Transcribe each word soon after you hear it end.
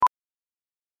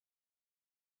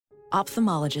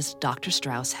Ophthalmologist Dr.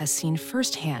 Strauss has seen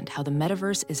firsthand how the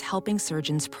metaverse is helping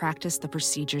surgeons practice the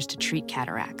procedures to treat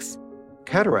cataracts.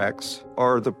 Cataracts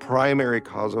are the primary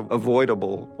cause of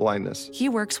avoidable blindness. He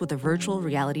works with a virtual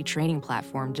reality training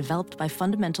platform developed by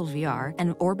Fundamental VR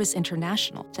and Orbis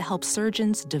International to help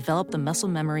surgeons develop the muscle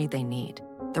memory they need.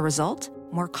 The result?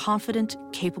 More confident,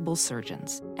 capable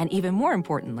surgeons. And even more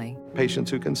importantly,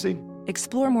 Patients who can see.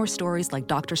 explore more stories like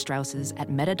Dr. Strauss's at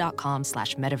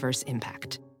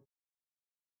meta.com/metaverseimpact.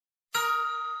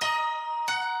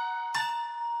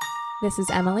 This is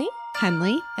Emily,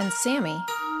 Henley, and Sammy,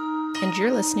 and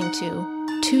you're listening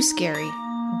to Too Scary,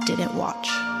 Didn't Watch.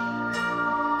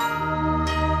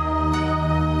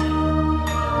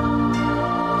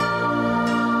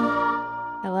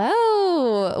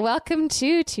 Hello. Welcome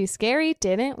to Too Scary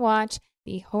Didn't Watch,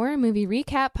 the horror movie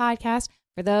recap podcast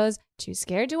for those too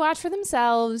scared to watch for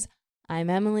themselves.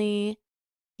 I'm Emily.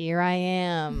 Here I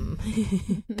am.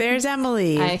 There's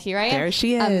Emily. Here I am. There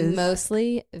she is. I'm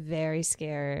mostly very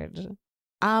scared.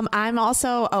 I'm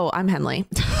Henley.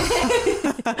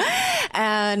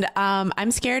 And I'm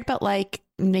scared, but like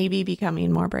maybe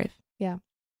becoming more brave. Yeah.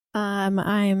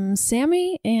 I'm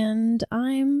Sammy, and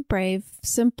I'm brave,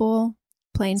 simple,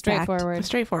 plain Straightforward.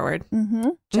 Straightforward. Mm-hmm.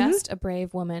 Just a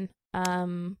brave woman.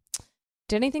 Did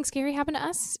anything scary happen to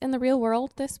us in the real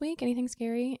world this week? Anything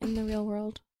scary in the real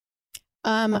world?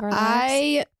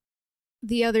 I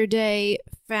the other day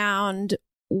found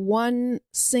one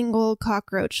single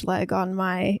cockroach leg on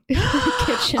my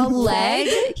kitchen. A leg?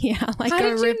 Yeah, like How a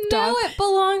did you ripped know off. it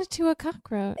belonged to a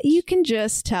cockroach? You can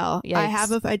just tell.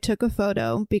 Yikes. I took a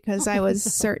photo because I was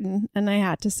certain, and I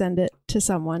had to send it to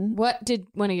someone. What did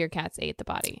one of your cats ate the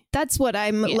body? That's what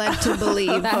I'm led to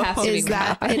believe. That has to be is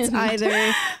that what it's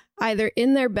either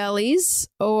in their bellies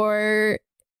or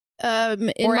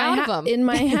in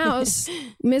my house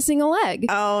missing a leg.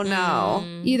 Oh no.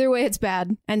 Either way, it's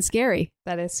bad and scary.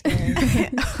 That is scary.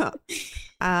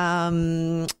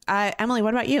 Emily,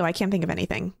 what about you? I can't think of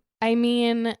anything. I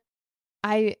mean,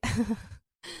 I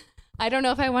don't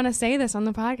know if I want to say this on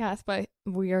the podcast, but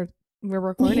we're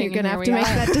recording. You're gonna have to make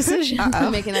that decision.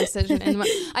 I'm making that decision. And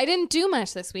I didn't do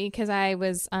much this week because I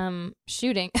was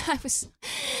shooting. I was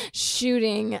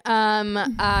shooting. I'm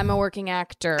a working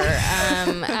actor.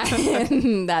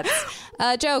 And that's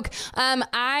a joke.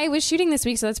 I was shooting this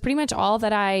week, so that's pretty much all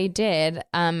that I did.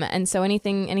 And so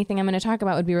anything I'm going to talk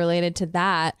about would be related to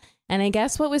that. And I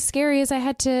guess what was scary is I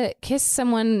had to kiss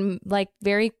someone like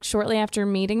very shortly after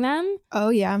meeting them. Oh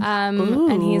yeah.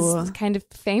 And he's kind of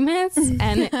famous,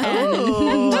 and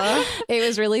it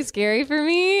was really scary for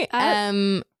me.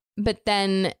 But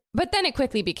then it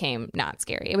quickly became not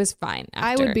scary. It was fine.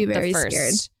 I would be very the first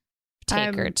scared.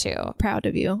 Take or two. Proud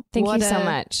of you. Thank What you so a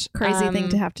much. Crazy thing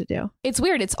to have to do. It's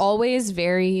weird. It's always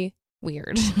very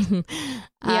weird.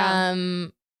 Yeah.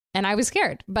 And I was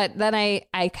scared, but then I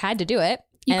had to do it.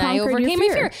 You and I conquered overcame your my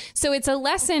fear. fear. So it's a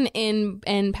lesson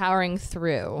in powering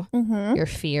through your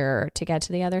fear to get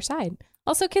to the other side.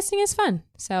 Also, kissing is fun.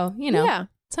 So, Yeah.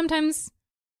 sometimes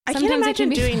I can't imagine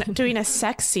doing a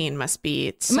sex scene must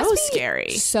be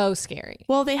scary. So scary.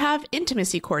 Well, they have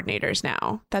intimacy coordinators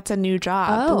now. That's a new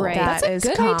job. Oh, right. That That's a is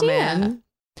good common. idea.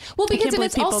 Well, because and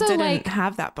it's people also didn't like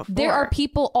have that before. there are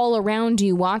people all around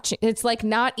you watching. It's like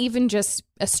not even just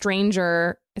a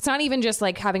stranger. It's not even just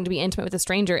like having to be intimate with a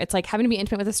stranger. It's like having to be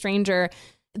intimate with a stranger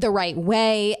the right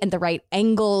way and the right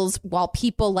angles while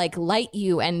people like light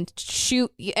you and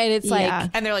shoot. And it's like,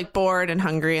 and they're like bored and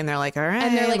hungry and they're like, all right.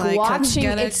 and they're like watching.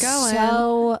 Let's get it going.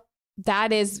 So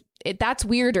that's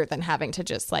weirder than having to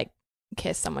just like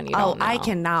kiss someone you don't know. I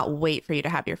cannot wait for you to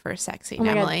have your first sex scene, Oh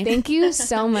my Emily. God, thank you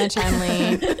so much,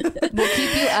 Emily. We'll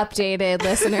keep you updated,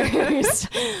 listeners.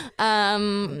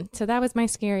 So that was my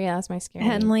scary.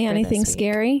 Henley, anything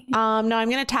scary? No, I'm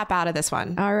gonna tap out of this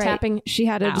one. All right. Tapping she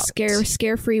had a out.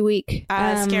 scare-free week.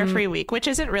 Scare-free week, which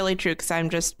isn't really true because I've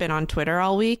just been on Twitter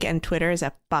all week, and Twitter is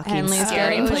a fucking Henley's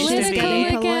scary getting place to be.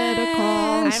 getting political.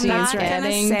 I'm not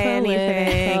gonna say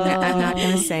anything. I'm not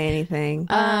gonna say anything.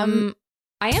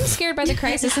 I am scared by the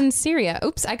crisis in Syria.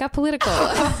 Oops, I got political.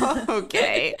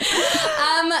 Okay.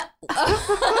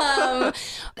 I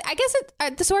guess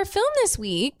so our film this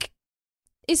week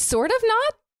is sort of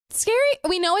not scary.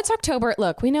 We know it's October.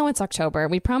 Look, we know it's October.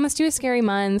 We promised you a scary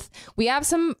month. We have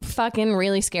some fucking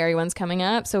really scary ones coming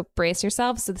up. So brace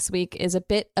yourselves. So this week is a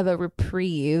bit of a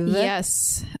reprieve.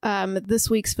 Yes. This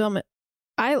week's film,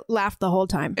 I laughed the whole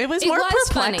time. It was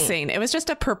perplexing. Funny. It was just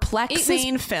a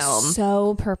perplexing film.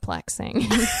 So perplexing.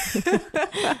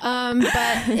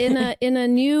 But in a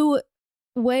new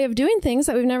way of doing things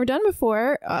that we've never done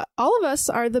before, all of us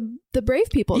are the brave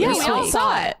people. Yeah, this we all week.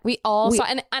 saw it. We all saw it.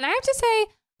 And I have to say,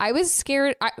 I was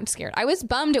scared. I'm scared. I was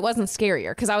bummed it wasn't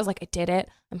scarier because I was like, I did it.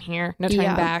 I'm here. No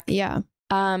turning back. Yeah.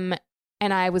 And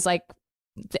I was like,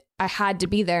 I had to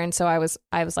be there. And so I was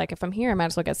like, if I'm here, I might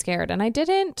as well get scared. And I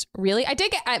didn't really. I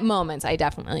did get at moments. I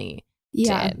definitely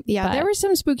did. Yeah. But There were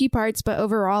some spooky parts, but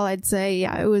overall, I'd say,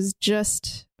 it was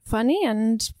just funny.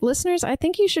 And listeners, I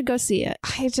think you should go see it.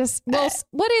 I just,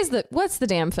 what's the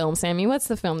damn film, Sammy? What's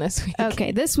the film this week?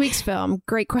 Okay, this week's film.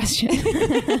 Great question.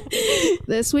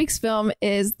 This week's film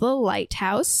is The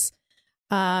Lighthouse.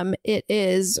 It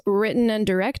is written and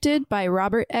directed by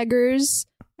Robert Eggers.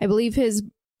 I believe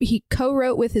he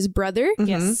co-wrote with his brother.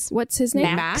 Yes. What's his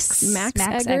name? Max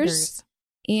Eggers.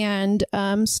 And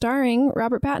starring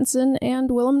Robert Pattinson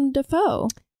and Willem Dafoe.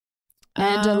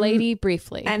 And a lady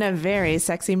briefly. And a very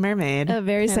sexy mermaid. A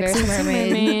very sexy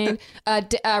mermaid.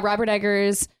 Robert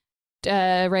Eggers,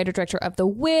 writer-director of The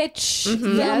Witch,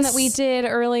 film Yes. that we did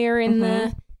earlier in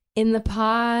the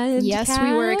pod. Yes,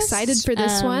 we were excited for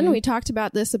this one. We talked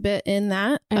about this a bit in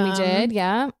that. And we did,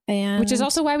 yeah. And Which is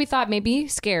also why we thought maybe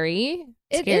scary.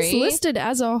 it is listed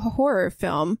as a horror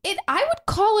film. I would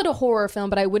call it a horror film,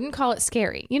 but I wouldn't call it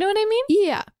scary. You know what I mean?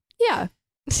 Yeah.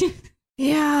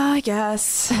 Yeah, I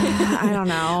guess. I don't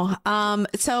know.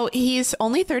 So he's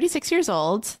only 36 years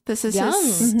old. This is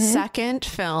his second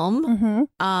film.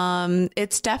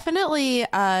 It's definitely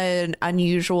an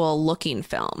unusual looking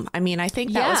film. I mean, I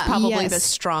think that was probably the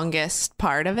strongest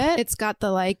part of it. It's got the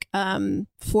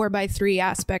 4:3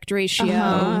 aspect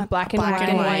ratio. Black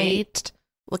and white.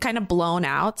 Kind of blown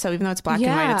out. So even though it's black and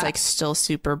white, it's like still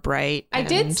super bright. I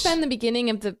did spend the beginning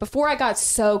of before I got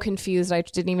so confused, I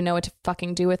didn't even know what to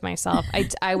fucking do with myself.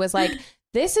 I was like,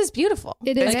 this is beautiful.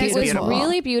 It is It was beautiful.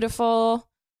 really beautiful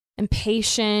and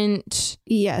patient.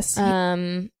 Yes.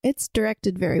 It's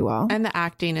directed very well. And the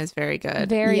acting is very good.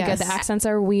 Very Yes. good. The accents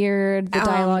are weird. The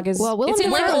dialogue is Willem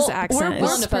Dafoe's accent is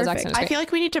Willem Dafoe's perfect. accent is I great. feel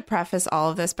like we need to preface all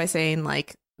of this by saying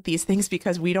these things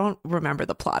because we don't remember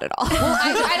the plot at all. Well,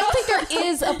 I don't think there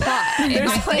is a plot.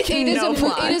 There's no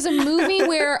plot. It is a movie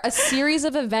where a series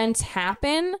of events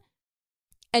happen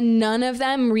and none of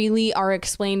them really are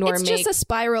explained or It's just a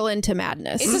spiral into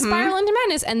madness. It's a spiral into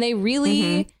madness, and they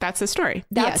really That's the story.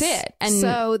 that's Yes. it. And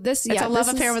so this, It's a love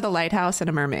affair with a lighthouse and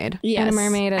a mermaid. and a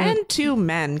mermaid And two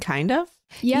men, kind of.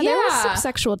 Yeah, there was Yeah. some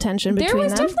sexual tension there between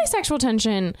was them. definitely sexual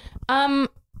tension.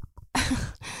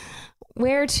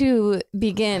 Where to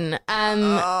begin?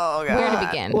 Where to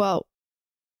begin? Well,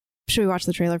 should we watch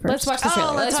the trailer first? Let's watch the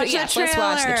trailer. let's watch the Let's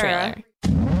watch the trailer. trailer.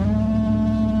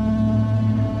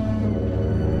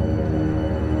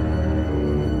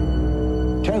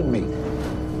 Tell me,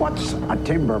 what's a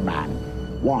timberman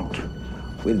want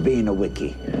with being a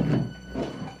wiki?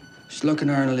 Just looking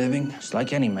to earn a living, just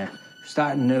like any man.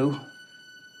 Starting new.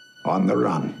 On the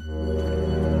run.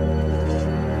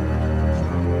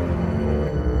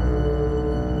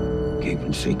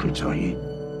 Keeping secrets, are you?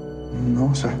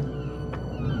 No, sir.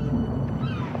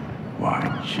 Why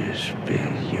don't you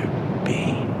spill your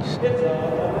beans?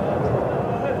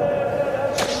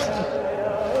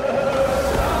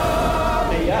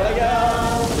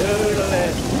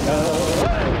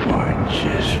 Why don't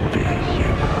you spill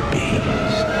your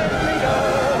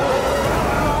beans?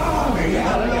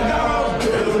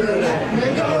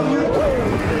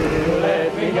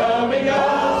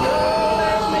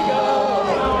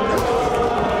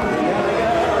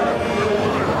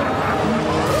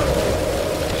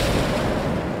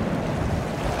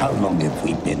 How long have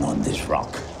we been on this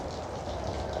rock?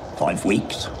 5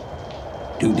 weeks?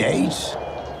 2 days?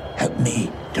 Help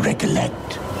me to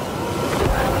recollect.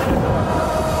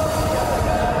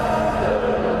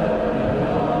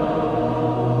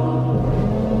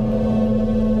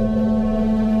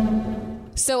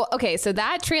 So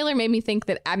that trailer made me think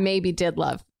that I maybe did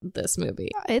love this movie.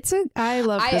 I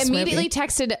love I this immediately movie.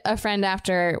 texted a friend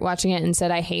after watching it and said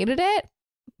I hated it,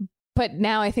 but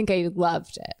now I think I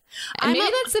loved it. And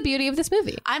maybe that's the beauty of this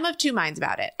movie. I'm of two minds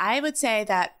about it. I would say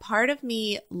that part of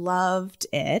me loved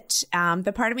it.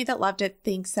 The part of me that loved it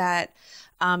thinks that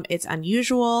it's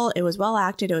unusual. It was well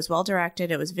acted. It was well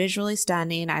directed. It was visually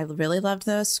stunning. I really loved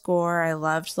the score. I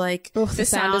loved the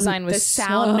sound design was the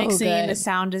sound so mixing, good. the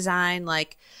sound design,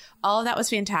 all of that was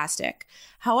fantastic.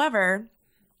 However,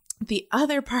 the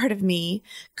other part of me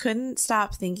couldn't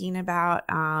stop thinking about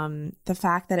the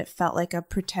fact that it felt like a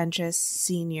pretentious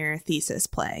senior thesis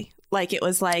play. Like it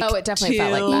was like it definitely two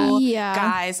felt like that. Yeah.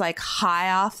 guys like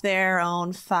high off their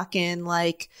own fucking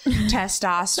like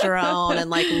testosterone and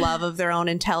like love of their own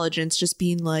intelligence, just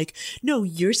being like, no,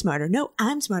 you're smarter. No,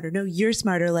 I'm smarter. No, you're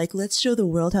smarter. Like, let's show the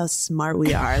world how smart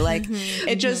we are. Like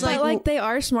it just But like they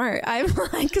are smart. I'm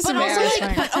like, but also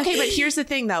like, but here's the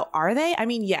thing though. Are they? I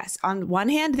mean, yes, on one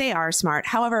hand, they are smart.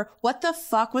 However, what the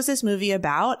fuck was this movie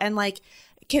about? And like,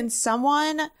 if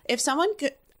someone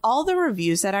could, all the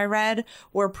reviews that I read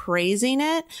were praising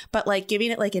it, but like giving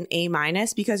it like an A-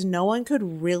 because no one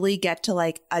could really get to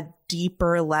like a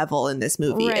deeper level in this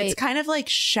movie. Right. It's kind of like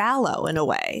shallow in a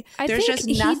way. There's think just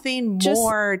he nothing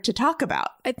more to talk about.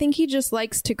 I think he just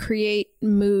likes to create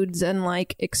moods and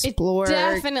like explore.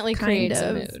 Definitely kind creates of,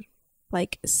 a mood.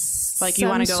 Like you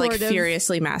want to go like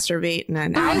furiously masturbate in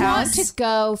an outhouse? I want to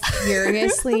go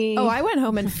furiously. Oh, I went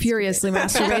home and furiously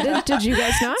masturbated. Did you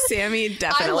guys not? Sammy I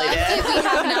definitely love did. that we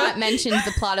have not mentioned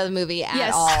the plot of the movie at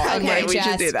Yes. all. And Okay, we're we should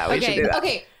just- do that. We should do that.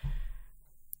 Okay.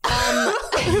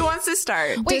 Who wants to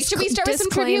start? Wait, should we start with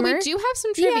some trivia? We disclaimer. do have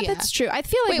some trivia. Yeah, that's true. I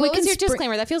feel like Wait, we what can was your spring-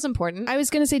 disclaimer? That feels important. I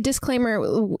was going to say disclaimer.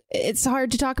 It's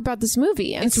hard to talk about this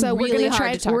movie, and It's so really we're going hard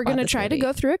try. to talk We're about going to this try to movie.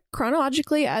 go through it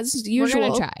chronologically as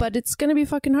usual. try. But it's going to be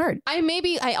fucking hard.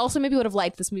 I also maybe would have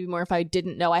liked this movie more if I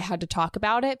didn't know I had to talk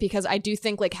about it, because I do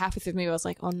think like halfway through the movie I was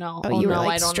like, oh no, you were, like,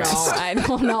 I don't stressed. know, I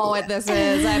don't know what this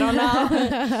is, I don't know.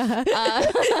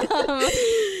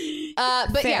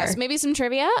 But Fair. yes, maybe some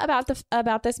trivia about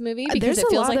this movie, because There's it a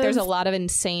feels lot like there's of- a lot of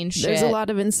insane shit. There's a lot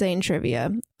of insane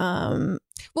trivia.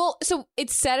 Well, so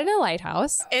it's set in a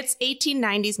lighthouse. It's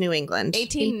 1890s New England.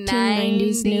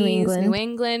 1890s New England. New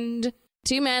England.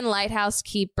 2 men lighthouse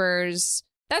keepers.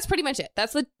 That's pretty much it.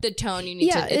 That's the tone you need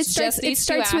Yeah, to. It's just it these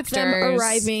starts two with them actors.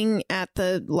 arriving at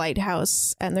the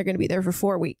lighthouse, and they're going to be there for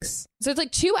 4 weeks. So it's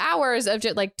like 2 hours of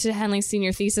just like to Henley's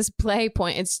senior thesis play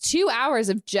point. It's 2 hours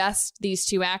of just these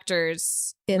two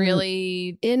actors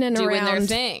really in and doing their around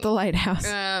thing. the lighthouse.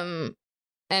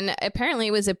 And apparently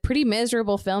it was a pretty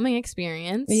miserable filming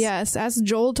experience. Yes, as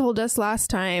Joel told us last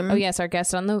time. Oh yes, our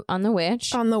guest on the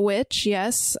Witch. On the Witch,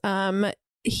 yes.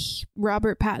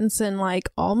 Robert Pattinson like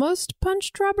almost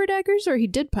punched Robert Eggers, or he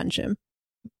did punch him.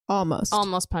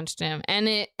 Almost punched him, and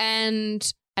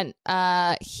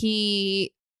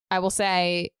he. I will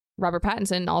say, Robert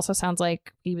Pattinson also sounds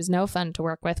like he was no fun to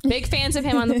work with. Big fans of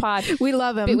him on the pod. We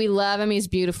love him. But we love him. He's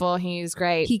beautiful. He's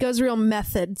great. He goes real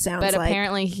method. Sounds but like.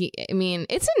 apparently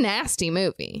it's a nasty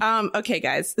movie. Okay,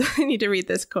 guys, I need to read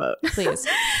this quote, please.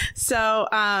 So,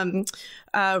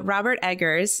 Robert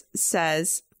Eggers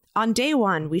says, on day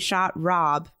 1, we shot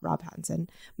Rob Pattinson,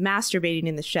 masturbating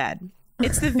in the shed.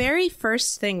 It's the very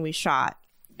first thing we shot.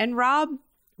 And Rob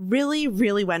really,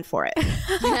 really went for it. And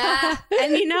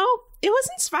it was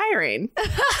inspiring.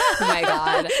 Oh my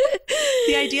God.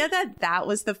 The idea that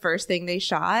was the first thing they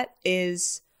shot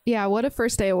is... Yeah, what a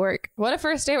first day of work. What a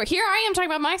first day of work. Here I am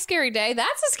talking about my scary day.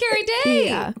 That's a scary day.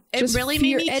 Yeah. It really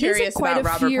made me curious quite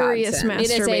about a Robert furious Pattinson. It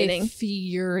is masturbating. a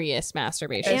furious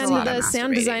masturbation. And lot the of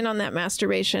sound masturbating. design on that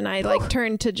masturbation, I like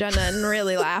turned to Jenna and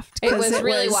really laughed. It 'cause was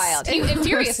really wild. And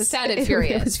furious. It sounded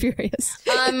furious. It was furious.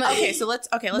 Okay, so let's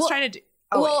try to do...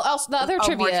 Oh, well, wait. also the other More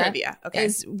trivia, trivia. Okay.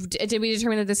 is, did we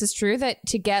determine that this is true? That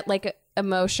to get like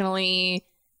emotionally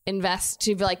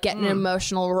get an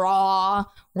emotional raw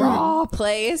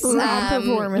place, Raw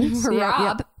performance.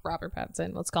 Rob, Yep. Robert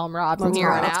Pattinson. Let's call him Rob from here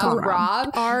on out.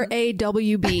 Rob.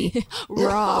 RAWB.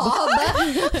 Rob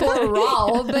for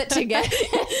Rob to get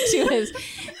to his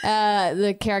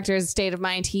the character's state of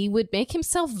mind, he would make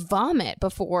himself vomit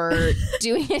before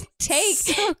doing a take,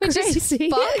 which is crazy.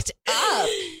 fucked up.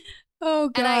 Oh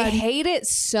God. And I hate it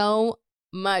so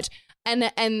much. And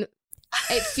it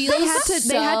feels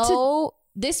they had to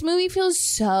this movie feels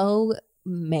so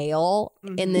male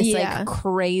in this like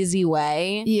crazy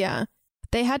way. Yeah.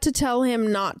 They had to tell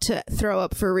him not to throw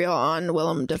up for real on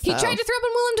Willem Dafoe. He tried to throw up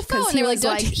on Willem Dafoe, and they were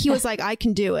like, he was like, I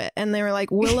can do it, and they were like,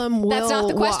 Willem will. That's not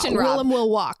the question, Rob. Willem will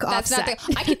walk. That's off not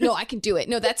set. I can do it.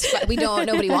 No, that's we don't.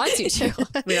 Nobody wants you to.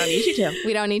 We don't need you to.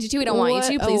 We don't need you to. We don't want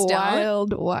you to. Please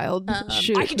don't. Wild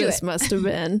shoot. I can do this it. must have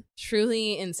been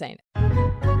Truly insane.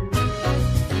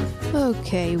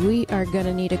 Okay, we are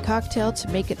gonna need a cocktail to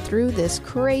make it through this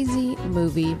crazy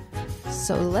movie.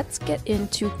 So let's get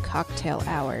into cocktail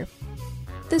hour.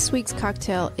 This week's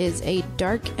cocktail is a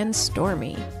dark and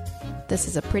stormy. This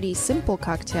is a pretty simple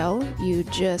cocktail. You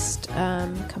just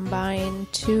combine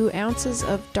 2 ounces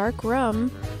of dark rum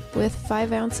with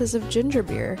 5 ounces of ginger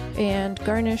beer and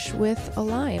garnish with a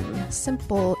lime.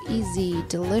 Simple, easy,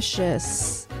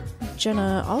 delicious.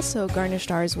 Jenna also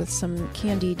garnished ours with some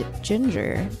candied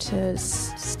ginger to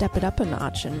step it up a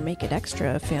notch and make it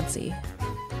extra fancy.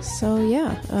 So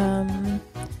yeah,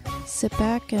 sit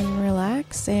back and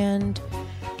relax and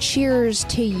cheers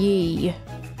to ye.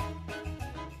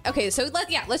 Okay, so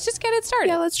let's just get it started.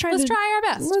 Yeah, let's try our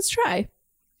best. Let's try.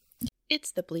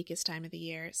 It's the bleakest time of the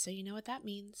year, so you know what that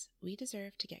means. We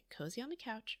deserve to get cozy on the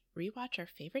couch, rewatch our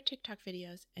favorite TikTok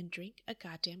videos, and drink a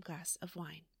goddamn glass of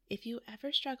wine. If you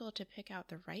ever struggle to pick out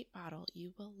the right bottle,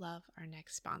 you will love our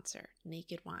next sponsor,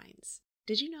 Naked Wines.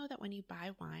 Did you know that when you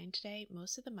buy wine today,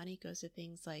 most of the money goes to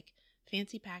things like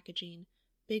fancy packaging,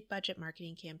 big budget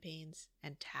marketing campaigns,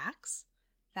 and tax?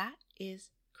 That is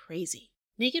crazy.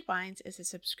 Naked Wines is a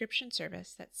subscription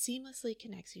service that seamlessly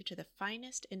connects you to the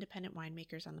finest independent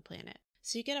winemakers on the planet.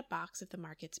 So you get a box of the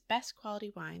market's best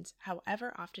quality wines,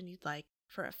 however often you'd like,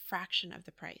 for a fraction of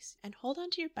the price. And hold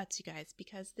on to your butts, you guys,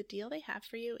 because the deal they have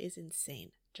for you is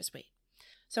insane. Just wait.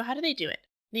 So how do they do it?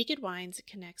 Naked Wines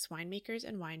connects winemakers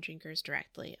and wine drinkers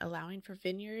directly, allowing for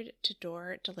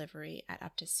vineyard-to-door delivery at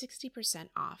up to 60%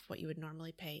 off what you would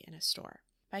normally pay in a store.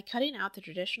 By cutting out the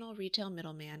traditional retail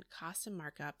middleman costs and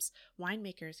markups,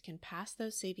 winemakers can pass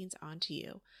those savings on to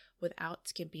you without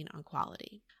skimping on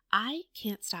quality. I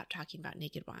can't stop talking about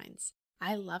Naked Wines.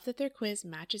 I love that their quiz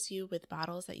matches you with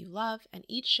bottles that you love, and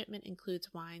each shipment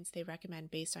includes wines they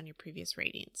recommend based on your previous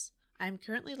ratings. I'm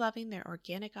currently loving their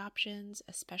organic options,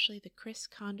 especially the Chris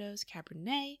Condos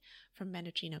Cabernet from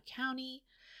Mendocino County.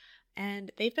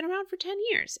 And they've been around for 10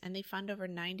 years, and they fund over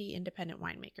 90 independent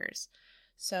winemakers.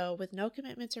 So with no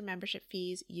commitments or membership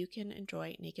fees, you can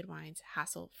enjoy Naked Wines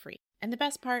hassle-free. And the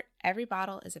best part, every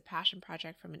bottle is a passion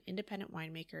project from an independent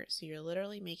winemaker, so you're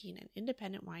literally making an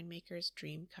independent winemaker's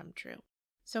dream come true.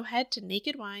 So head to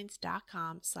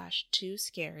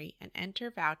nakedwines.com/2scary and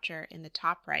enter voucher in the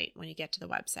top right when you get to the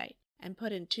website. And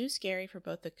put in 2scary for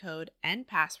both the code and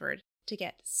password to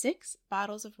get 6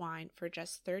 bottles of wine for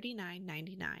just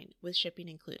 $39.99 with shipping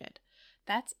included.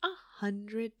 That's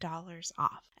 $100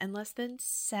 off and less than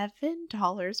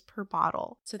 $7 per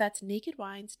bottle. So that's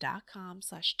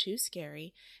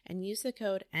nakedwines.com/2scary and use the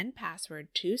code and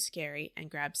password 2scary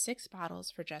and grab 6 bottles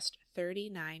for just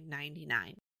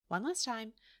 $39.99. One last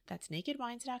time, that's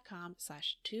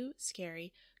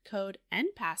nakedwines.com/2scary, code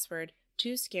and password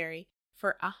 2scary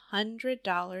for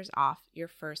 $100 off your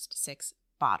first 6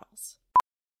 bottles.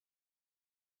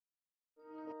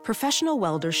 Professional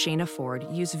welder Shayna Ford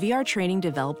used VR training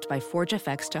developed by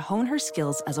ForgeFX to hone her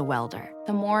skills as a welder.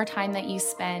 The more time that you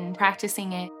spend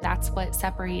practicing it, that's what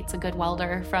separates a good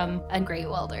welder from a great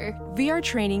welder. VR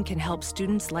training can help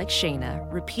students like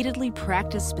Shayna repeatedly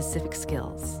practice specific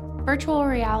skills. Virtual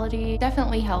reality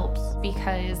definitely helps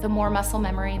because the more muscle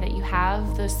memory that you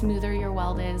have, the smoother your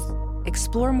weld is.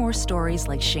 Explore more stories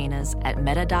like Shayna's at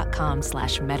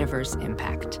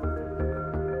meta.com/metaverseimpact.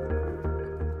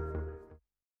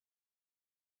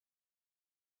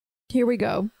 Here we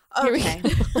go. Okay.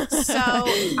 So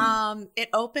it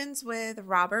opens with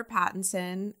Robert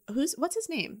Pattinson. What's his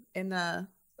name in the...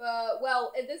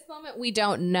 Well, at this moment, we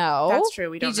don't know. That's true.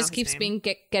 We don't know. He just keeps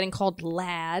getting called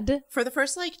Lad. For the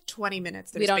first 20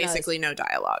 minutes, there's basically no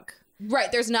dialogue.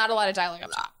 Right. There's not a lot of dialogue up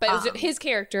top. But his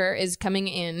character is coming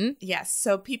in. Yes.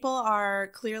 So people are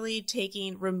clearly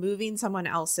removing someone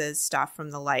else's stuff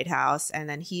from the lighthouse, and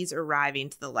then he's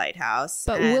arriving to the lighthouse.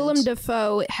 But Willem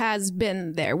Dafoe has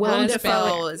been there. Willem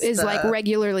Dafoe is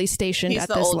regularly stationed at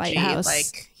this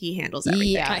lighthouse. He handles everything.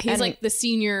 Yeah. He's like the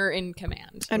senior in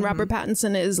command. And Robert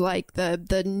Pattinson is like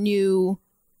the new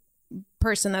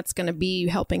person that's going to be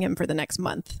helping him for the next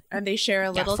month. And they share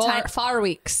a little far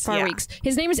weeks.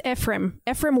 His name is Ephraim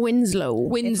Winslow.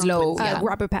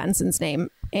 Robert Pattinson's name.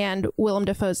 And Willem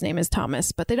Dafoe's name is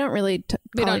Thomas, but they don't really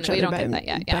call each other by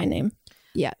name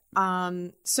yet.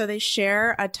 So they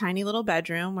share a tiny little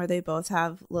bedroom where they both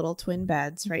have little twin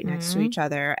beds right next to each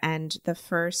other. And the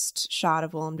first shot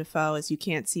of Willem Dafoe is you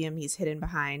can't see him. He's hidden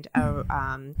behind a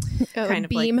kind of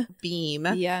beam.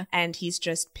 Yeah. And he's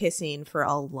just pissing for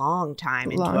a long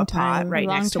time into a pot right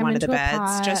next to one of the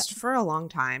beds, just for a long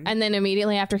time. And then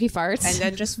immediately after he farts. And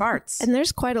then just farts. And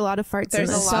there's quite a lot of farts. There's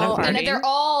a lot of farting. And they're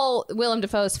all Willem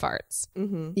Dafoe's farts.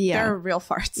 Mm-hmm. Yeah. They're real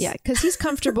farts. Yeah, because he's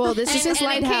comfortable. This is his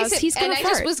lighthouse. He's going to fart. I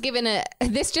just was given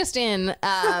this just in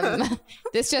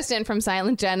from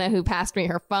Silent Jenna, who passed me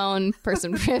her phone.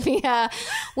 Person trivia.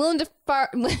 Willem Dafoe.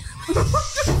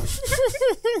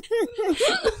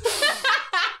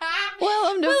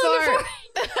 Willem Dafoe.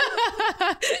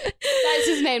 That's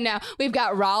his name. name now. We've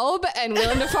got Rob and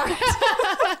Willem Dafoe.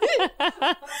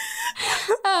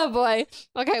 Oh boy.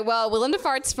 Okay, well, Willem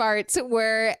Dafoe's farts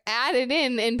were added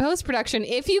in post-production,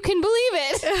 if you can believe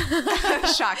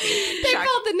it. Shocking. They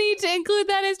felt the need to include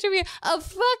that as trivia. Of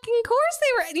fucking course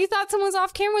they were. You thought someone was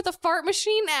off camera with a fart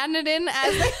machine adding it in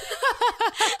as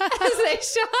they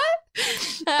shot?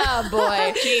 Oh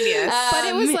boy. Genius. But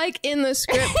it was like in the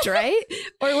script, right?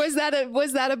 Or was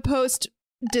that a post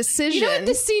decision? You know what?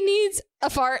 This scene needs a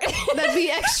fart. That'd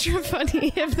be extra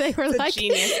funny if they were like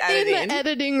genius in the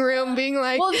editing room being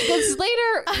like, well, because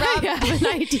later Rob, I have an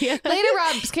idea. Later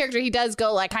Rob's character, he does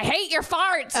go like, I hate your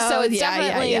farts. Oh, so it's yeah,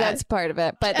 definitely yeah. that's part of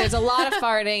it. But there's a lot of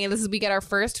farting, and we get our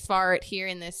first fart here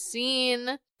in this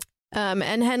scene.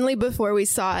 And Henley, before we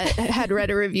saw it, had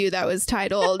read a review that was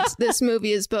titled, "This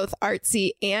movie is both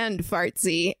artsy and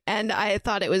fartsy." And I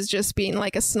thought it was just being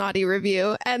like a snotty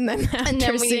review. And then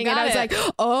after seeing it, I was like,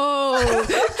 oh.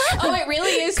 Oh, it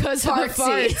really is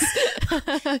fartsy.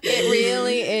 It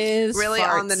really is really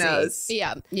fartsy. on the nose.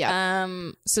 Yeah.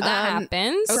 So that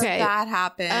happens. Okay. So that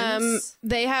happens.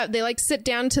 They like sit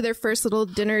down to their first little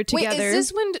dinner together. Wait,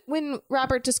 is this when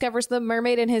Robert discovers the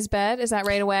mermaid in his bed? Is that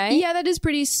right away? Yeah, that is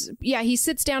pretty. Yeah, he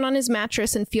sits down on his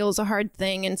mattress and feels a hard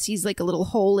thing and sees like a little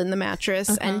hole in the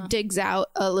mattress and digs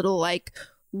out a little like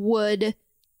wood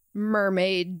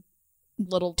mermaid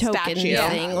little token statue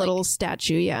thing, little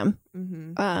statue. Yeah.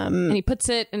 Mm-hmm. And he puts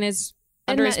it in his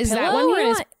under his pillow that one or in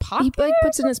his pocket. He like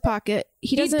puts it in his pocket.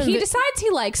 He doesn't. He decides he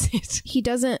likes it. He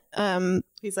doesn't.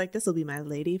 He's like, this will be my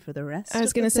lady for the rest. I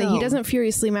was going to say he doesn't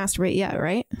furiously masterbate yet,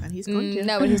 right? And he's going to.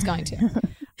 No, but he's going to.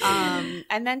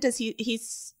 And then does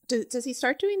he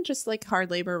start doing just like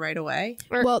hard labor right away?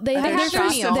 Well, they have their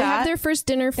first meal. They have their first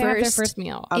dinner They first. have their first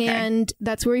meal. Okay. And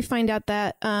that's where we find out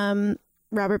that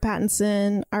Robert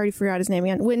Pattinson, I already forgot his name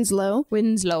again,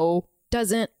 Winslow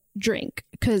doesn't drink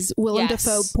because Willem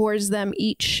Dafoe pours them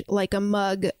each like a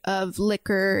mug of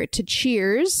liquor to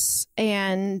cheers,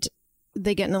 and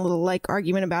they get in a little like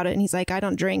argument about it, and he's like, I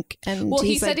don't drink. And well,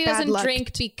 he he's said like, he "Bad doesn't luck."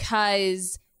 drink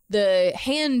because the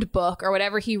handbook or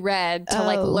whatever he read to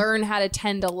like learn how to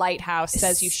tend a lighthouse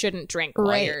says you shouldn't drink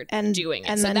while you're doing it.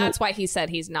 And so that's why he said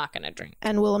he's not going to drink.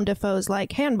 And Willem Dafoe's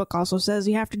like, handbook also says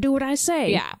you have to do what I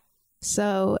say. Yeah.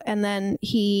 So, and then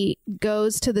he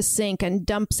goes to the sink and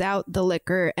dumps out the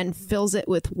liquor and fills it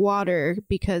with water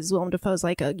because Willem Dafoe's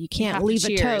like, you can't leave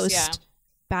a toast. Yeah.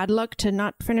 Bad luck to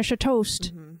not finish a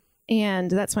toast. Mm-hmm.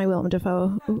 And that's my Willem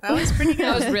Dafoe. That was pretty good.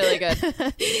 That was really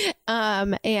good.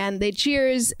 And they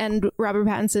cheers, and Robert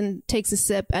Pattinson takes a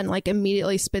sip and like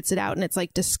immediately spits it out, and it's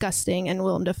like disgusting. And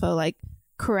Willem Dafoe like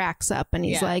cracks up, and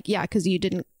he's like, "Yeah, because you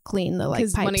didn't clean the like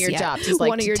pipes one of your yet. jobs is like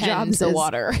one of your jobs the is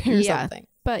water or something."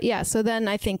 But yeah, so then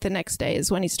I think the next day is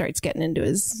when he starts getting into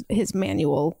his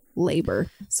manual labor.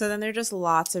 So then there are just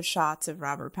lots of shots of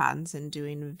Robert Pattinson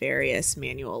doing various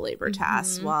manual labor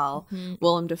tasks while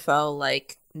Willem Dafoe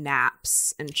like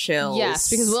naps and chills. Yes,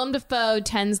 because Willem Dafoe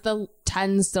tends the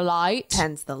light.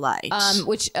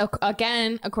 Which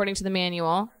again, according to the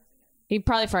manual, he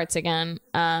probably farts again.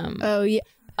 Oh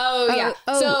yeah.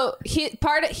 So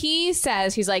he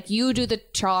says, he's like, you do the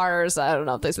chores. I don't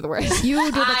know if those are the words. You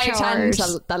do the chores. I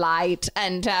tend the light.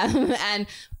 And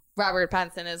Robert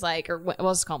Pattinson is like, or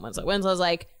what's his call Winslow? Winslow's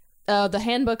like, the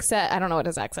handbook said, I don't know what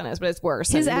his accent is, but it's worse.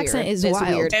 His accent is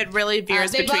wild. Weird. It really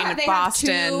veers between Boston. They have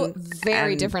two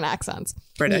very different accents.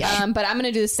 British. But I'm going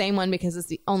to do the same one because it's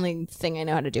the only thing I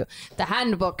know how to do. The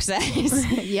handbook says,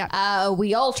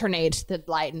 we alternate the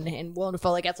light, and Willem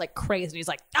Dafoe gets like crazy, and he's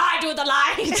like, I do the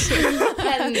light.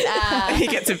 And he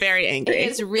gets very angry. He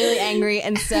gets really angry,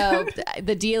 and so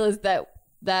the deal is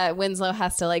that Winslow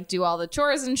has to like do all the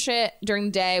chores and shit during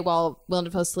the day while Willem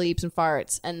Dafoe sleeps and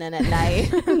farts, and then at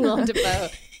night Willem Dafoe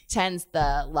tends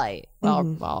the light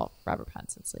while Robert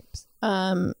Pattinson sleeps.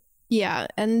 Yeah,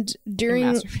 and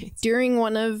during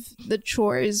one of the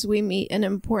chores, we meet an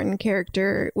important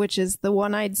character, which is the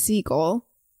one-eyed seagull.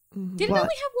 Did it only have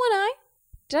one eye?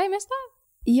 Did I miss that?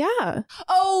 Yeah.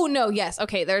 Oh no! Yes.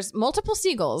 Okay. There's multiple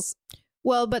seagulls.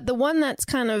 Well, but the one that's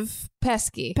kind of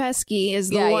pesky is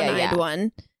the one-eyed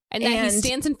one. And then he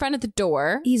stands in front of the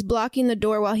door. He's blocking the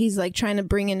door while he's like trying to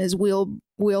bring in his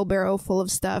wheelbarrow full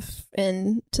of stuff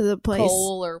into the place.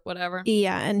 Coal or whatever.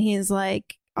 Yeah, and he's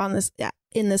like on this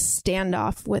in this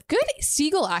standoff with good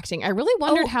seagull acting. I really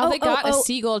wondered how they got a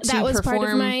seagull to perform. That was part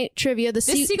of my trivia. This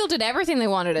seagull did everything they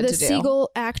wanted it to do. The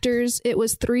seagull actors, it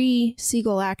was 3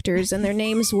 seagull actors, and their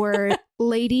names were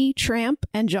Lady, Tramp,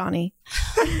 and Johnny.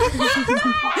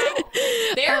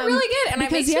 They're really good, and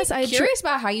because, I'm curious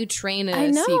about how you train a I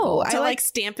know. seagull. To like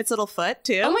stamp its little foot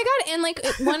too. Oh my god! And like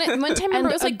one time, remember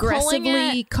it was like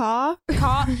aggressively caw,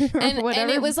 and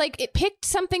it was like it picked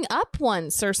something up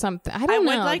once or something. I don't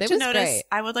know. I would like That to was notice. great.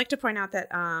 I would like to point out that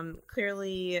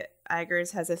clearly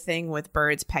Eggers has a thing with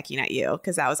birds pecking at you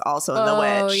because that was also in The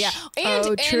Witch. Oh yeah,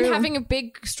 and true. having a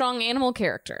big, strong animal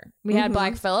character. We had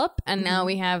Black Phillip, and now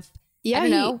we have Yeah, I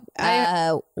don't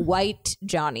know, White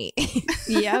Johnny.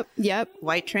 Yep.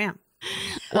 White Tramp.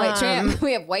 White Tramp.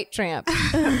 We have White Tramp.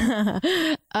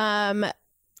 And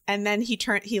then he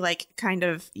like kind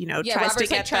of, tries Robert's to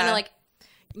get like trying to like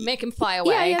make him fly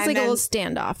away. Yeah, he has And like a then little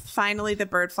standoff. finally the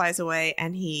bird flies away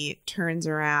and he turns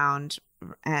around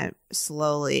and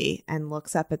slowly and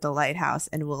looks up at the lighthouse,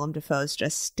 and Willem Dafoe's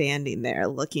just standing there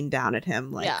looking down at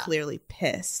him, like clearly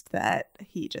pissed that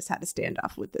he just had a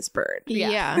standoff with this bird.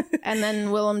 Yeah. And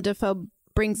then Willem Dafoe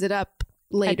brings it up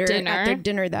later at their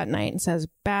dinner that night and says,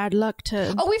 "Bad luck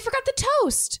to..." Oh, we forgot the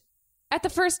toast at the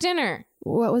first dinner.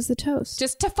 What was the toast?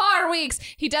 Just Tafar Weeks.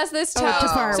 He does this toast.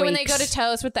 Tafar so when they Weeks. go to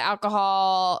toast with the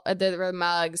alcohol, the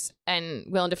mugs, and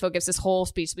Willem Dafoe gives this whole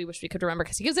speech we wish we could remember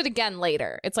because he gives it again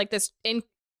later. It's like this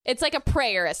it's like a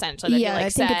prayer essentially. That he, like, I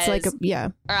think says. it's like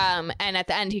and at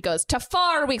the end he goes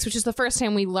Tafar Weeks, which is the first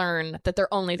time we learn that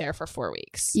they're only there for 4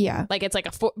 weeks. Yeah. Like it's like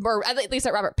or at least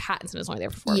that Robert Pattinson is only there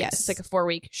for 4 weeks. It's like a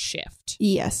 4-week shift.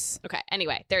 Yes. Okay.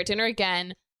 Anyway, they're at dinner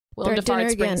again. Willem They're at Dafoe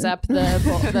dinner brings again. up the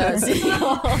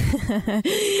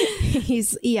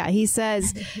He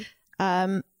says,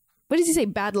 what does he say?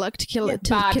 Bad luck to kill it.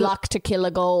 Bad luck to kill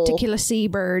a goal. To kill a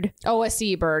seabird. Oh, a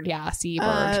seabird. Yeah, a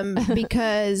seabird.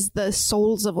 Because the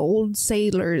souls of old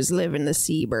sailors live in the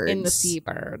seabirds. In the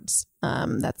seabirds.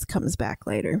 That comes back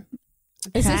later.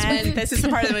 Is this when This is the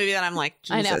part of the movie that I'm like,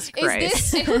 Jesus I know. Christ.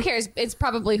 Is this, who cares? It's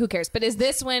probably who cares. But is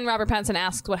this when Robert Pattinson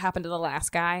asks what happened to the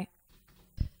last guy?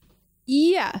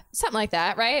 Yeah. Something like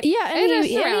that, right? Yeah, and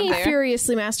he there.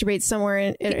 furiously masturbates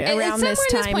somewhere around this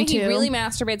time, point, too. He really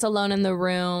masturbates alone in the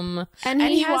room. And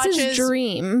he has his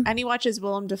dream. And he watches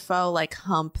Willem Dafoe like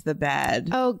hump the bed.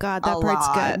 Oh, God, that part's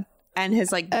good. And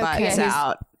his like butt's Okay.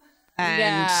 out.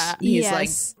 And he's like...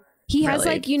 He has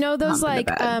really like, those humping like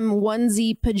the bed.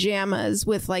 onesie pajamas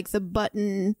with like the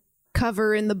button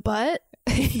cover in the butt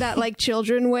that like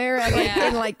children wear at, like,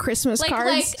 in like Christmas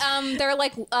cards. They're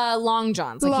like long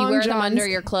johns. Like Long you wear them johns. under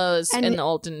your clothes And in the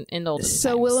olden So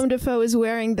times. Willem Dafoe is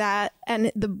wearing that,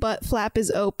 and the butt flap is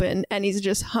open, and he's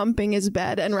just humping his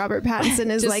bed, and Robert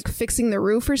Pattinson is like fixing the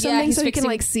roof or something, he's so he can fixing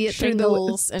like see it through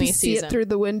shingles, and he see sees it him. through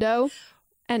the window,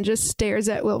 and just stares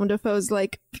at Willem Dafoe's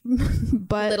like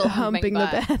butt Little humping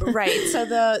humping the bed. Right.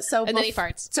 And then he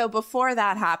farts. So before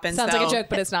that happens, Sounds like a joke,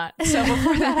 but it's not. So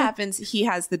before that happens, he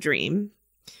has the dream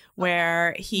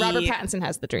where Robert Pattinson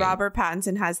has the dream. Robert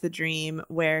Pattinson has the dream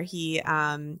where he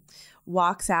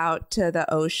walks out to the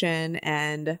ocean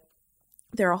and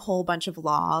there are a whole bunch of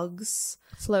logs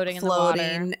floating in the water,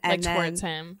 and like then towards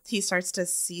him. he starts to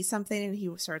see something and he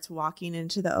starts walking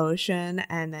into the ocean,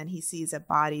 and then he sees a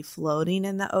body floating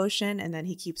in the ocean, and then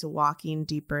he keeps walking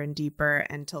deeper and deeper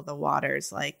until the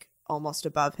water's like almost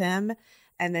above him,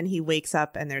 and then he wakes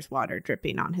up and there's water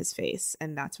dripping on his face,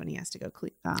 and that's when he has to go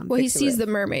clean. Well, he fix the sees roof. the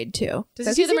mermaid too. Does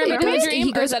he see the mermaid in the dream?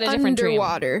 He Or goes is that a different dream?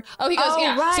 underwater. Oh, he goes. Oh,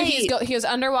 yeah. right. So he goes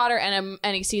underwater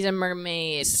and he sees a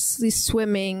mermaid. He's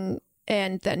swimming,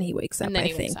 and then he wakes up. And then I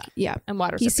he wakes think. up. Yeah, And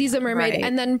water's He dripping sees a on him. mermaid, Right.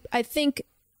 and then I think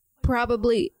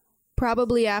probably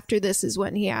after this is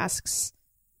when he asks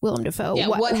Willem Dafoe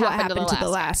what happened to the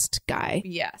last guy.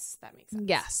 Yes, that makes sense.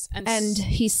 Yes, And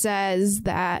he says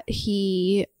that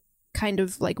he kind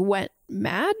of like went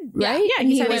mad, Yeah. right? Yeah, And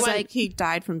he said was like, he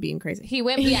died from being crazy. he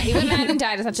went mad and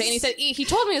died essentially. And he said he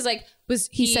told me, he was like,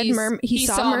 he said he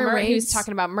saw mermaids. He was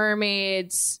talking about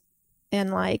mermaids. and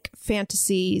like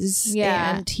fantasies,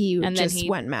 Yeah. and he And then just he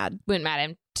went mad. Went mad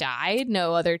and died.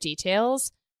 No other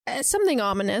details. Something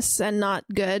ominous and not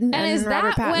good. And is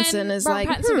Robert that Pattinson when is Robert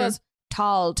like, Pattinson goes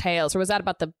tall tales, or was that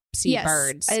about the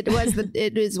seabirds? Yes,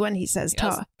 it is when he says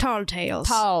tall tales.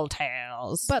 Tall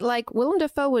tales. But like Willem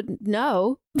Dafoe would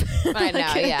know. I know,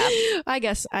 Like, yeah. I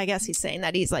guess he's saying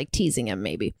that he's like teasing him,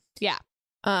 maybe. Yeah.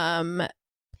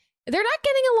 They're not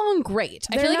getting along great.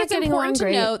 I They're feel like not it's getting important to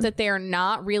along great. note that they are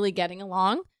not really getting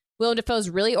along. Willem Dafoe's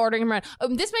really ordering him around.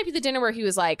 This might be the dinner where he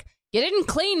was like, you didn't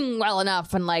clean well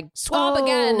enough and like swab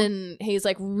again. And he's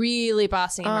like really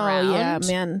bossing him around. Yeah,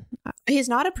 man. He's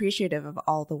not appreciative of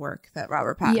all the work that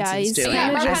Robert Pattinson's doing.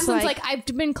 Yeah, Robert just Pattinson's like, I've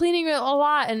been cleaning it a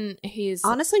lot, and he's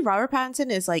honestly, Robert Pattinson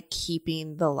is like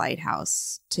keeping the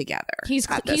lighthouse together. He's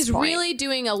really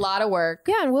doing a lot of work.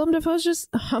 Yeah, and Willem Dafoe's just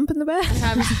humping the bed.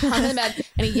 Humping the bed,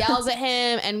 and he yells at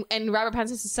him, and Robert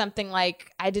Pattinson says something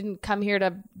like, "I didn't come here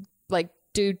to like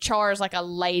do chores like a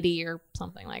lady," or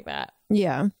something like that.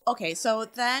 Yeah. Okay, so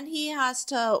then he has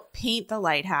to paint the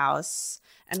lighthouse,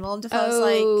 and Willem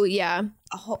Dafoe's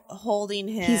holding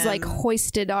him. He's like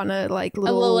hoisted on a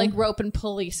little like rope and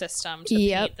pulley system to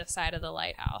paint the side of the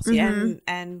lighthouse. Mm-hmm.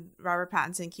 And Robert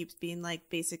Pattinson keeps being like,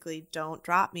 basically, don't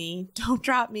drop me,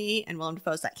 and Willem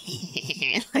Dafoe's like,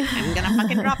 I'm gonna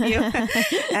fucking drop you,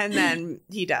 and then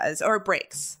he does, or it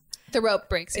breaks. The rope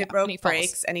breaks. The rope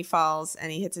breaks, and he falls,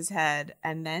 and he hits his head,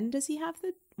 and then does he have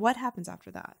what happens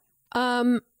after that?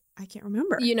 I can't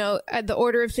remember. You know, the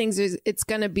order of things is it's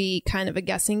going to be kind of a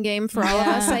guessing game for all of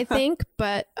us, I think.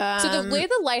 But so the way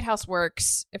the lighthouse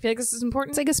works, I feel like this is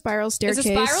important. It's like a spiral staircase. It's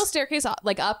a spiral staircase,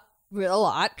 like up a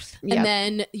lot, and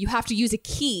then you have to use a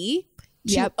key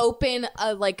to open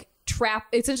a like trap.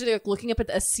 Essentially, like looking up at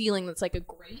a ceiling that's like a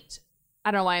grate. I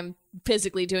don't know why I'm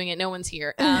physically doing it. No one's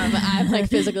here. I'm like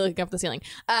physically looking up the ceiling.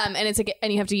 And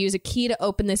and you have to use a key to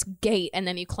open this gate, and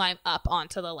then you climb up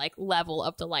onto the like level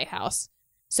of the lighthouse.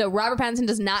 So Robert Pattinson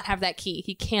does not have that key.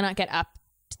 He cannot get up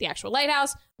to the actual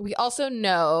lighthouse. We also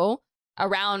know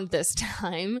around this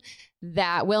time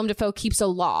that Willem Dafoe keeps a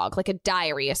log, like a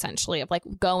diary essentially, of like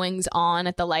goings on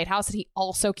at the lighthouse that he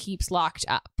also keeps locked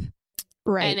up.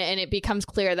 Right. And it becomes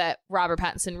clear that Robert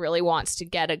Pattinson really wants to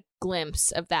get a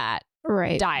glimpse of that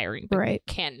diary, but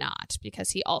cannot,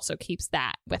 because he also keeps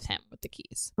that with him with the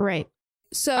keys. Right.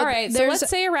 So all right, so let's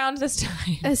say around this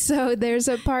time. So there's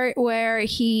a part where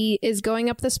he is going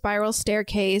up the spiral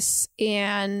staircase,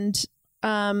 and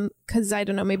because I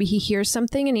don't know, maybe he hears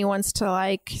something and he wants to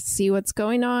like see what's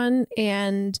going on,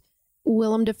 and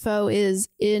Willem Dafoe is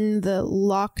in the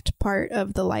locked part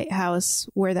of the lighthouse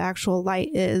where the actual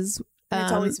light is. And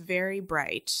it's always very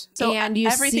bright. So and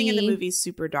everything in the movie is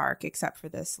super dark except for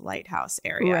this lighthouse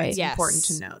area. Right. It's important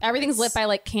to note. Everything's lit by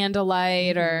like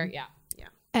candlelight or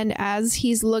And as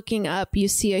he's looking up, you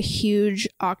see a huge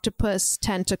octopus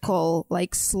tentacle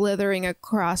like slithering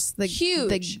across the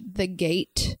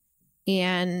gate,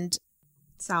 and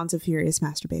sounds of furious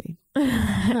masturbating.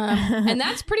 And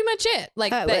that's pretty much it.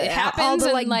 Like it happens, all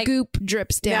the and like goop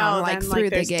drips down through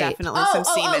the gate. Definitely some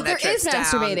semen that drips down.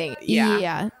 Masturbating.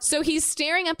 Yeah. So he's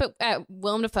staring up at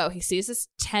Willem Dafoe. He sees this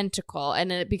tentacle,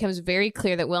 and it becomes very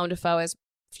clear that Willem Dafoe is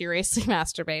furiously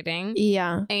masturbating.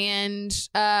 Yeah. And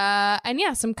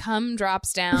some cum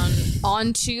drops down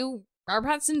onto Robert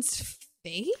Pattinson's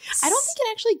face. I don't think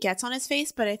it actually gets on his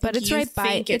face, but I think it's right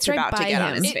by it's about to get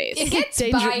on his face. It gets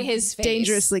by his face.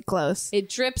 Dangerously close. It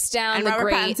drips down and the Robert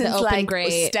grate, the Pattinson's open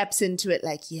grate. Steps into it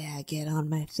like, yeah, get on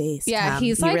my face. Yeah, cum.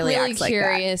 he's He like really acts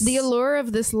curious. Like The allure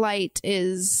of this light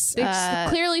is there's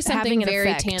clearly something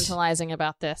very effect. Tantalizing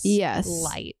about this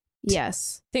light.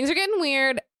 Yes. Things are getting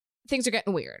weird.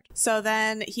 So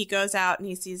then he goes out and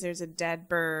he sees there's a dead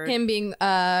bird. Him being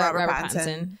Robert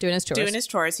Pattinson doing his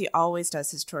chores. He always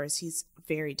does his chores. He's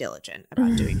very diligent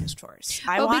about doing his chores.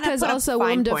 Because also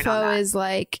Willem Dafoe is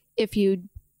like, if you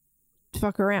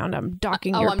fuck around, I'm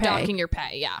docking your pay. I'm docking your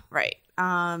pay, yeah. Right.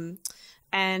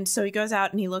 And so he goes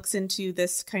out and he looks into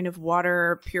this kind of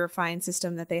water purifying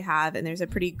system that they have, and there's a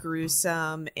pretty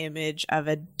gruesome image of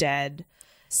a dead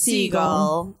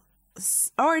seagull.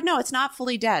 Or no, it's not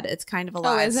fully dead. It's kind of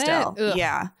alive still. Ugh.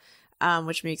 Yeah.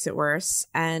 Which makes it worse.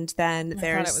 And then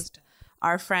there's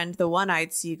our friend, the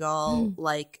one-eyed seagull,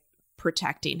 like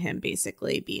protecting him,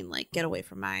 basically being like, get away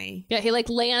from my... Yeah, he like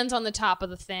lands on the top of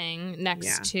the thing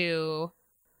next to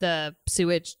the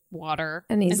sewage water.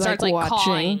 And he's starts like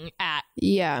watching. cawing at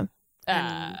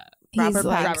Robert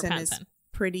Pattinson is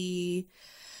pretty...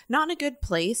 not in a good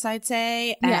place, I'd say.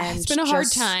 Yeah, and it's been a hard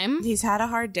time. He's had a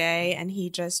hard day, and he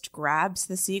just grabs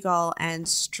the seagull and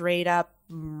straight up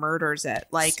murders it.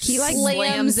 Like he like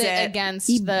slams it against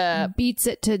the beats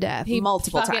it to death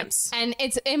multiple times. And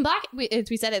it's in black. As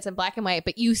we said, it's in black and white,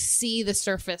 but you see the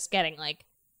surface getting like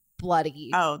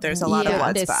bloody. Oh, there's a lot of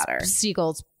blood spatter.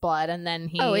 Seagull's blood, and then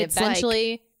he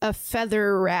eventually like a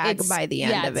feather rag by the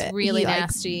end of it. It's really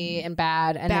nasty and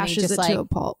bad, and bashes then he just it to a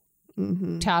pulp.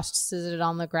 Tosses it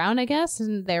on the ground, I guess,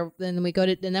 and then we go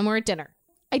to, and then we're at dinner.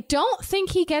 I don't think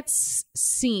he gets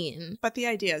seen, but the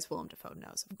idea is Willem Dafoe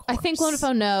knows. Of course, I think Willem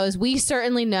Dafoe knows. We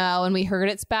certainly know, and we heard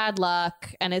it's bad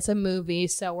luck, and it's a movie,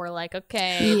 so we're like,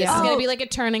 okay, this is gonna be like a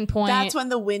turning point. That's when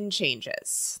the wind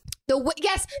changes.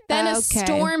 Then a Okay.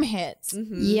 storm hits.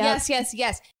 Yep.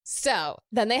 Yes. So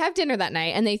then they have dinner that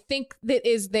night, and they think that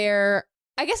is their,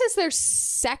 I guess it's their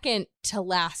second to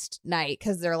last night,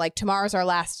 because they're like, tomorrow's our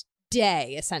last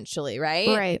day, essentially, right?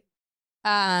 Right.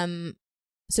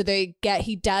 So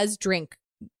he does drink.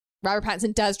 Robert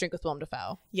Pattinson does drink with Willem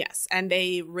Dafoe. Yes, and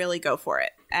they really go for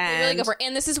it. And They really go for it.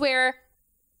 And this is where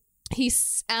he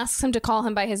asks him to call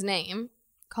him by his name.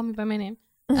 Call me by my name.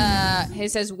 He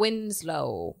says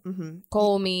Winslow.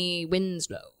 Call me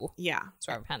Winslow. Yeah.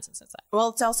 So Robert Pattinson says that. Well,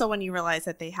 it's also when you realize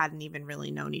that they hadn't even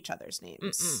really known each other's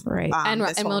names. Right. And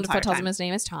this whole Willem Dafoe entire tells him time. his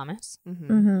name is Thomas.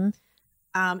 And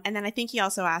then I think he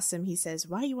also asks him, he says,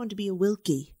 why you want to be a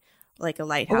Wilkie? Like a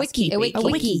lighthouse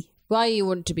wiki. Why you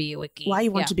want to be a wiki? Why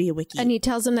you want to be a wiki? And he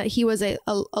tells him that he was a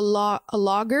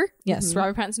logger. Yes,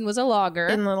 Robert Pattinson was a logger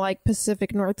in the like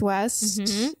Pacific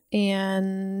Northwest,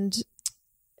 and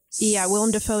yeah,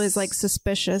 Willem Dafoe is like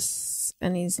suspicious,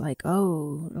 and he's like,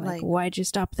 "Oh, like why'd you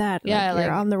stop that? Yeah, like,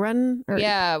 you're on the run." Or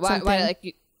why something.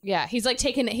 like yeah, he's like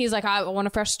he's like, I want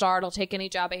a fresh start. I'll take any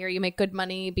job. I hear you make good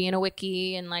money being a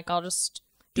wiki, and like I'll just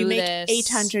do you make this.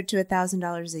 $800 to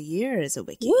 $1,000 a year as a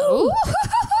wiki. Ooh.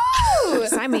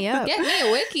 Sign me up. Get me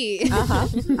a wiki.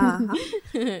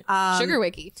 Sugar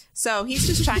wiki. So he's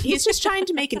just trying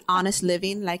to make an honest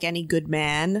living like any good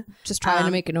man. Just trying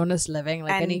to make an honest living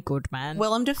like and any good man.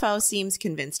 Willem Dafoe seems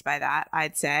convinced by that,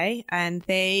 I'd say, and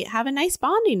they have a nice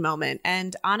bonding moment.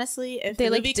 And honestly, if They,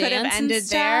 the like, movie could have dance and ended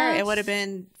there, stuff. it would have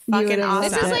been You fucking would've awesome.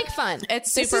 loved This is it. like fun.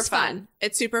 It's This super is fun.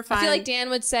 It's super fun. I feel like Dan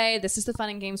would say this is the fun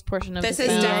and games portion of This the is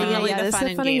film. definitely Yeah, the this is fun the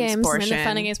and fun and games games. portion. And the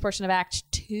fun and games portion of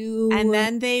Act 2. And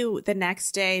then the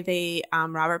next day,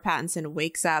 Robert Pattinson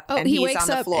wakes up Oh, and he he's wakes on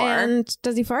the up floor. and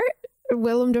does he fart?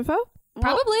 Willem Dafoe?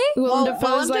 Probably. Willem Well, Dafoe's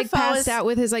Willem like Dafoe passed is- out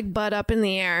with his like butt up in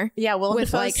the air. Yeah, Willem with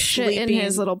Dafoe's like shit in sleeping.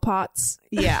 his little pots.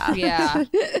 Yeah. Yeah.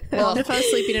 Willem Dafoe's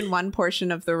sleeping in one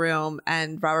portion of the room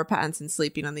and Robert Pattinson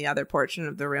sleeping on the other portion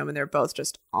of the room, and they're both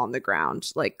just on the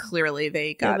ground. Like clearly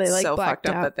they got they, like, so blacked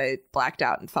fucked up out. that they blacked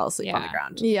out and fell asleep on the Yeah.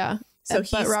 ground. Yeah. So but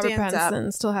he Robert stands up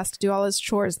Pattinson still has to do all his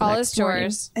chores. the All next his morning.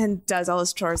 chores. and does all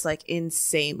his chores like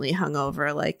insanely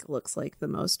hungover, like looks like the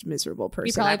most miserable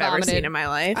person probably I've ever vomited. seen in my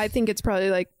life. I think it's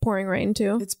probably like pouring rain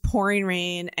too. It's pouring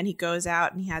rain, and he goes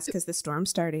out and he has because the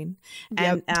storm's starting.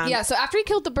 And Yeah, so after he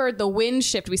killed the bird, the wind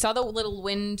shifted. We saw the little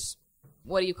wind.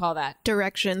 What do you call that?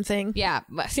 Direction thing. Yeah,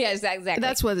 exactly.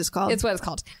 That's what it's called. It's what it's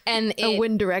called. And a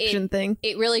wind direction thing.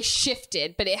 It really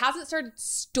shifted, but it hasn't started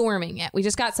storming yet. We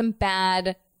just got some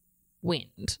bad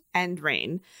wind. and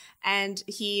rain. And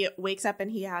he wakes up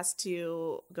and he has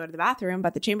to go to the bathroom,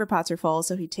 but the chamber pots are full.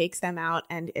 So he takes them out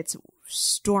and it's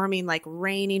storming, like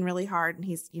raining really hard. And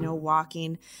he's,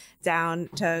 walking down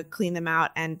to clean them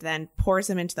out and then pours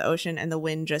them into the ocean. And the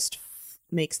wind just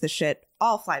makes the shit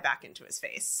all fly back into his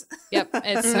face. Yep.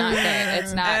 It's not great.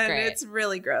 It's not And great. It's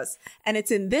really gross. And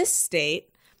it's in this state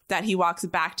that he walks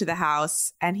back to the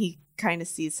house and he kind of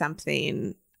sees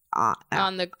something on the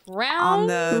on ground.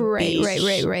 the Right,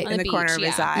 beach, right. On in the the corner beach, of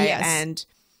his yeah. eye, Yes. and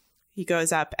he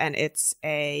goes up, and it's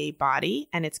a body,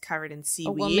 and it's covered in A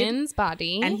seaweed. woman's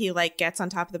body. And he like gets on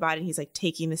top of the body, and he's like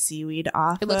taking the seaweed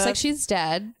off. It looks of like she's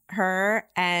dead. her,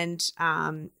 and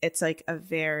it's like a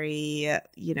very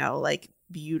like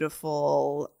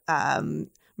beautiful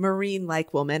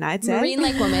marine-like woman, I'd say.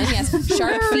 Marine-like woman, yes,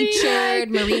 sharp-featured,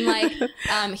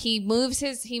 marine-like. He moves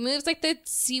like the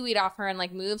seaweed off her and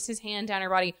like moves his hand down her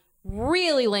body.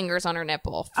 Really lingers on her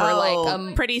nipple for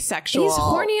like pretty sexual. He's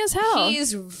horny as hell.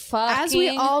 He's fucking As we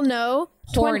all know,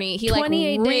 horny. He like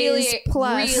 28 really, days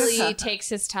plus really takes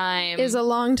his time. is a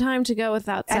long time to go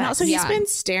without sex. And also, he's Yeah. been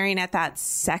staring at that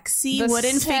sexy The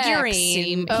wooden sexy-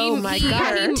 figurine. Oh my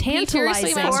God. He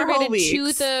seriously Tantalizing. 4 whole masturbated to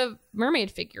weeks. the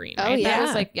mermaid figurine. Oh, Right? yeah. That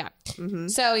was like, yeah.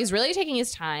 So he's really taking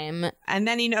his time. And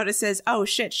then he notices, oh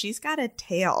shit, she's got a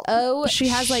tail. Oh, she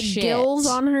has like shit. gills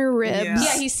on her ribs. Yeah.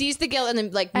 Yeah, he sees the gill and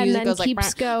then like And music then goes like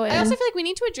keeps going. I also feel like we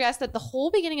need to address that the whole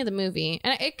beginning of the movie,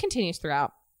 and it continues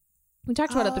throughout. We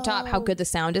talked about at the top how good the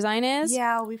sound design is.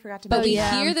 Yeah, we forgot to But mention we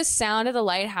that. hear the sound of the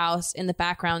lighthouse in the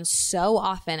background so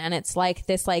often, and it's like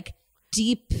this like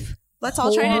deep. Let's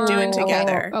all try to do it horror.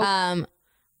 together.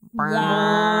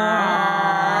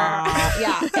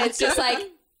 Yeah, it's just like,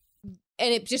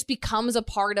 and it just becomes a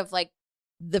part of like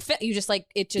you just like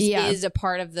it just Yeah. is a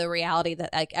part of the reality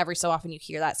that like every so often you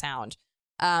hear that sound.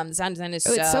 The sound design is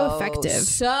It's so effective.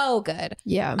 so good.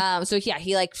 Yeah. So yeah,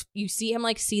 he like you see him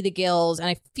like see the gills, and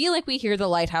I feel like we hear the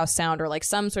lighthouse sound or like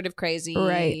some sort of crazy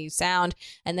Right. sound,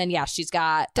 and then yeah, she's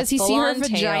got. Does a he see her full-on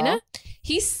tail. vagina?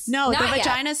 He's No, the not yet.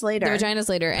 vagina's later. The vagina's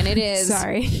later, and it is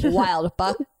Sorry. wild.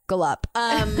 Buckle up.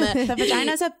 The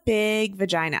vagina's a big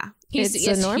vagina. He's It's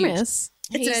huge. enormous.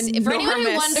 For anyone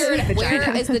who wondered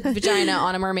where is the vagina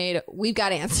on a mermaid, we've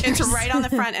got answers. It's right on the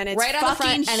front, and it's right on the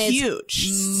front, and huge.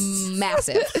 It's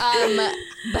massive.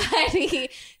 But he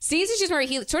sees that she's married.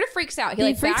 He sort of freaks out.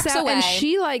 He freaks backs out, away. and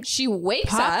she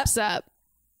wakes pops up,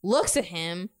 looks at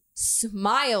him,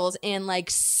 smiles, and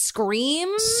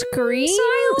screams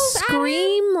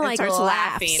like starts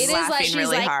laughing. It is laughing like she's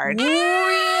really hard.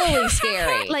 really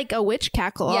scary, like a witch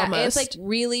cackle. Yeah, almost. it's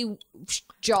really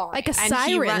jarring, like a And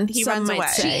siren. he runs away.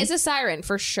 She is a siren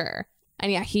for sure,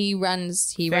 and yeah, he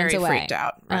runs away. Very freaked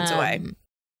out. Runs away.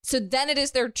 So then it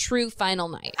is their true final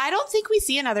night. I don't think we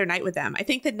see another night with them. I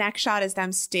think the next shot is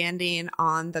them standing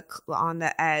on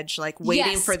the edge,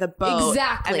 waiting for the boat.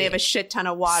 Exactly. And they have a shit ton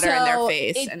of water in their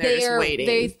face, and they're just waiting.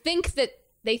 They think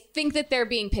that they're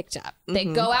being picked up. Mm-hmm. They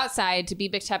go outside to be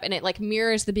picked up, and it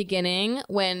mirrors the beginning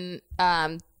when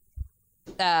Robert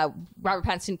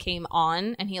Pattinson came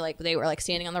on, and they were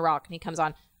standing on the rock, and he comes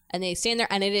on, and they stand there,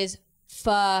 and it is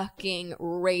fucking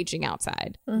raging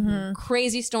outside. Mm-hmm.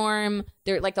 Crazy storm.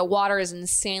 They're the water is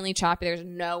insanely choppy. There's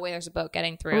no way there's a boat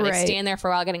getting through. Right. They stand there for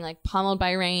a while getting pummeled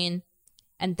by rain,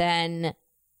 and then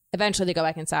eventually they go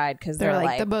back inside because they're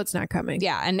the boat's not coming.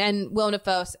 Yeah, and then Willem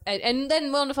Dafoe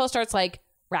starts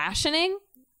rationing,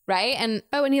 right? And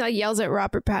and he yells at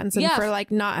Robert Pattinson for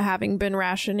not having been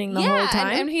rationing the whole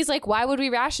time. And he's like, why would we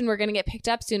ration? We're gonna get picked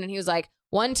up soon. And he was like,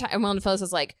 one time Willem Dafoe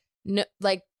says no,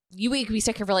 you could be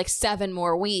sick here for 7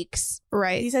 more weeks.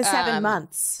 Right. He says 7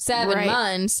 months. 7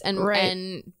 months. And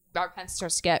Robert Pattinson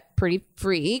starts to get pretty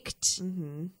freaked.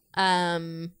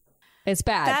 Mm-hmm. It's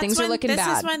bad. Things are looking bad.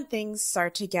 This is when things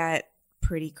start to get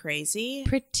pretty crazy.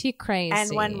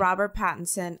 And when Robert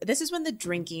Pattinson, this is when the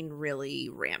drinking really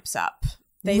ramps up.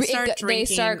 They start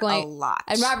drinking a lot.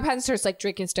 And Robert Pattinson starts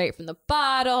drinking straight from the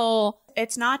bottle.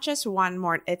 It's not just one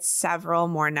more, it's several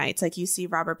more nights. You see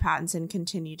Robert Pattinson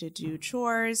continue to do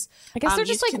chores. I guess they're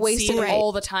just wasting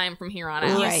all the time from here on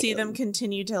out. You see them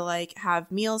continue to have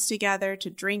meals together,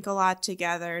 to drink a lot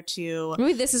together, to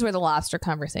maybe this is where the lobster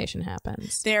conversation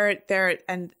happens. They're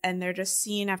just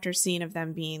scene after scene of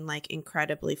them being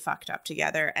incredibly fucked up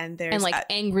together, and there's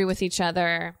angry with each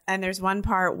other. And there's one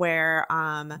part where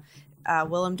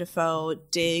Willem Dafoe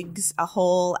digs a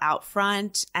hole out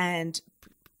front and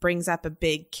brings up a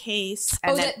big case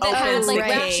and then opens the case.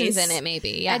 Rations in it,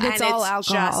 maybe. Yeah, and it's all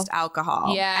alcohol. Just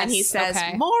alcohol. Yes, and he says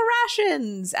more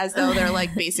rations, as though they're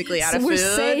basically out of food. We're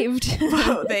saved.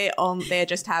 They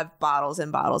just have bottles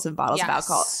and bottles and bottles of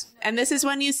alcohol. And this is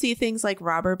when you see things like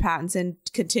Robert Pattinson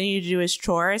continue to do his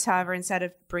chores. However, instead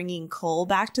of bringing coal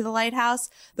back to the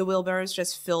lighthouse, the wheelbarrow is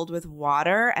just filled with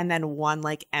water and then one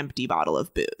empty bottle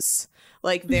of booze.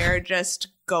 They're just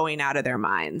going out of their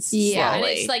minds. Yeah,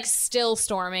 slowly. and it's still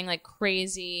storming like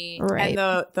crazy. Right.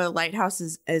 And the lighthouse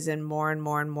is in more and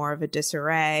more and more of a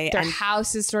disarray. Their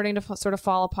house is starting to sort of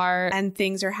fall apart. And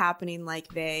things are happening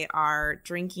they are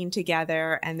drinking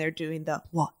together and they're doing the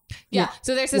what? Yeah.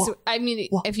 So there's this,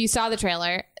 if you saw the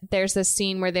trailer, there's this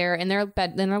scene where they're in their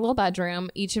bed, in their little bedroom.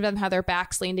 Each of them have their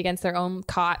backs leaned against their own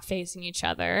cot facing each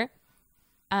other.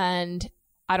 And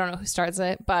I don't know who starts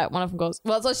it, but one of them goes,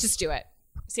 well, let's just do it.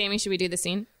 Sammy, should we do the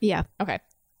scene? Yeah. Okay.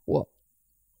 What?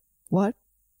 What?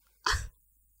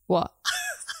 What?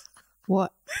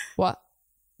 What?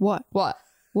 What? What?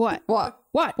 What? What?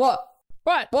 What? What?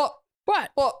 What? What?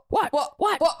 What? What?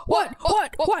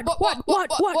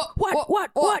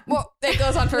 What? What? It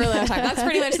goes on for a really long time. That's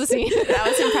pretty much the scene. That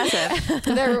was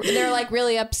impressive. They're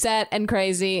really upset and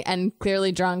crazy and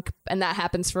clearly drunk, and that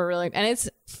happens for and it's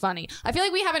funny. I feel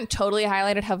like we haven't totally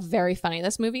highlighted how very funny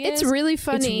this movie is. It's really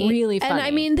funny. It's really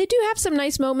funny. And they do have some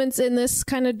nice moments in this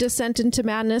kind of descent into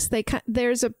madness.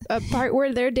 There's a part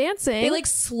where they're dancing. They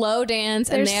slow dance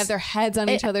and they have their heads on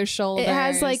each other's shoulders. It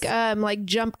has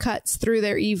jump cuts through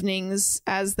their evenings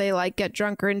as they get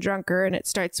drunker and drunker, and it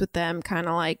starts with them kind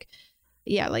of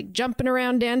jumping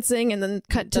around dancing, and then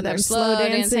cut to them slow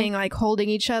dancing, holding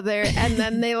each other, and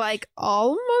then they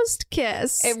almost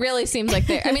kiss. It really seems like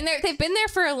they've been there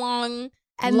for a longer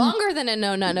than a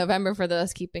No Nut November for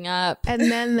those keeping up. And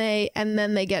then they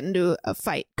get into a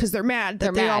fight because they're mad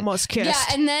that they almost kissed.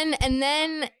 Yeah, and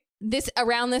then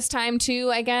around this time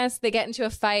too, I guess they get into a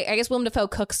fight. I guess Willem Dafoe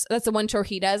cooks. That's the one chore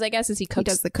he does. I guess is he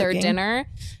cooks their dinner.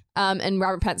 And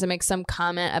Robert Pattinson makes some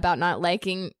comment about not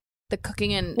liking the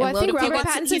cooking, and I think Robert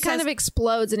Pattinson kind of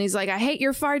explodes, and he's like, "I hate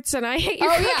your farts, and I hate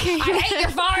your cooking. I hate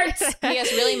your farts." He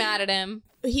gets really mad at him.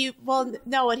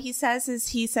 What he says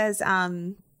is,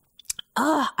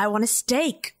 I want a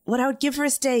steak. What I would give for a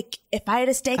steak, if I had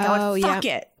a steak, I would fuck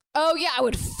it. Oh yeah, I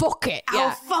would fuck it. I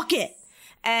would fuck it.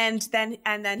 And then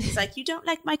he's like, "You don't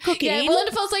like my cooking." Yeah, Willem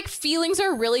Dafoe's feelings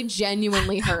are really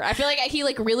genuinely hurt. I feel like he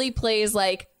really plays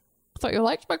thought you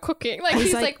liked my cooking. Like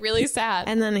he's like really sad.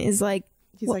 And then he's like,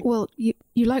 well, you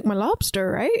like my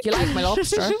lobster, right? You like my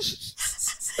lobster.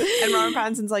 And Robert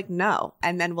Pattinson's like, no.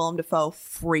 And then Willem Dafoe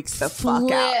freaks the fuck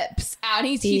out. Flips out.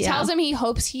 He tells him he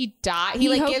hopes he dies. He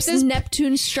like hopes gives his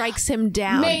Neptune strikes him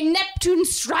down. May Neptune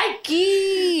strike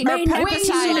ye. May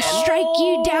Neptune strike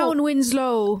you down,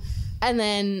 Winslow. And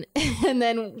then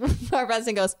Robert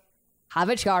Pattinson goes, have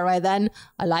it your way then.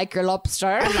 I like your lobster.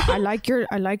 I like your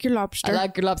lobster. I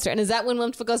like your lobster. And is that when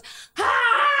Willem Dafoe goes,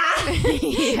 ah?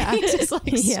 Yeah. He just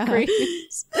like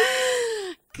screams.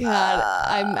 God,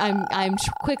 I'm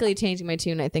quickly changing my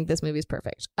tune. I think this movie's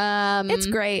perfect. It's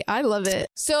great. I love it.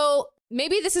 So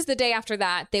maybe this is the day after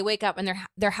that. They wake up and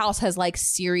their house has like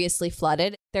seriously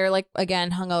flooded. They're like,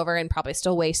 again, hungover and probably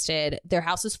still wasted. Their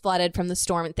house is flooded from the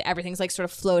storm. Everything's like sort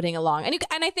of floating along. And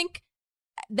I think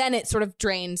then it sort of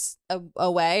drains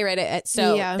away, right?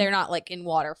 So they're not like in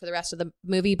water for the rest of the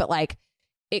movie, but like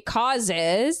it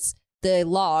causes the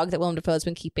log that Willem Dafoe has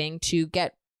been keeping to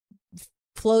get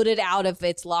floated out of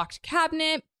its locked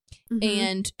cabinet.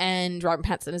 And Robert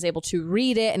Pattinson is able to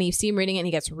read it, and you see him reading it and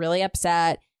he gets really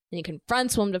upset and he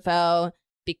confronts Willem Dafoe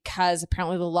because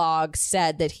apparently the log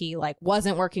said that he like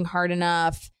wasn't working hard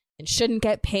enough and shouldn't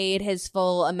get paid his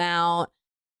full amount.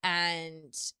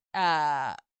 And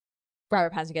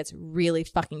Robert Pattinson gets really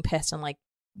fucking pissed and like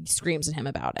screams at him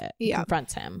about it. He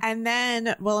confronts him. And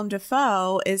then Willem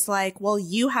Dafoe is like, well,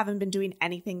 you haven't been doing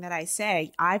anything that I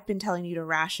say. I've been telling you to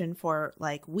ration for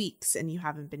like weeks and you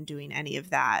haven't been doing any of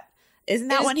that. Isn't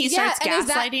that when he starts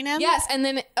gaslighting him? Yes. And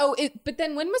then, but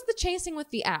then when was the chasing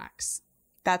with the axe?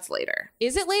 That's later.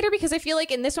 Is it later? Because I feel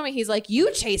like in this moment, he's like,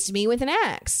 you chased me with an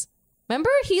axe. Remember?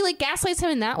 He like gaslights him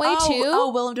in that way too.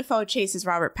 Oh, Willem Dafoe chases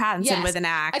Robert Pattinson with an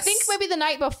axe. I think maybe the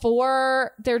night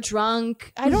before they're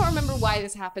drunk. I don't remember why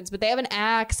this happens, but they have an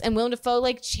axe and Willem Dafoe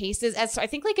like chases, as I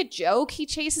think like a joke, he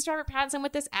chases Robert Pattinson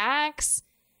with this axe.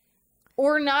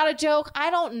 Or not a joke.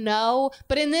 I don't know.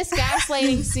 But in this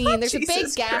gaslighting scene, there's a big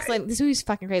gaslighting. This movie's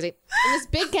fucking crazy. In this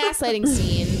big gaslighting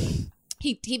scene,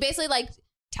 he basically like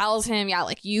tells him, yeah,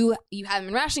 like you haven't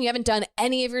been rationing, you haven't done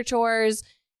any of your chores.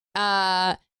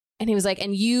 And he was like,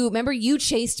 and you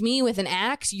chased me with an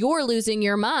axe. You're losing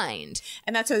your mind.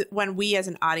 And that's when we as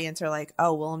an audience are like,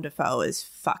 oh, Willem Dafoe is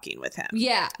fucking with him.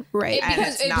 Yeah. Right.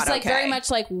 Because it was like very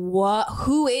much like, what?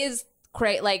 Who is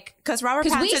great? Like, because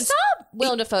we saw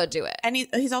Willem Dafoe do it. And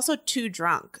he's also too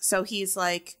drunk. So he's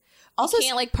like, also you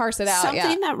can't like parse it out.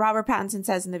 Something that Robert Pattinson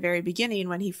says in the very beginning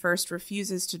when he first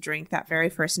refuses to drink that very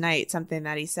first night, something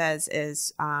that he says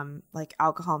is like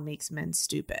alcohol makes men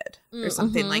stupid or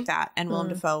something like that. And Willem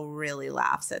Dafoe really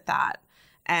laughs at that.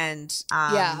 And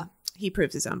he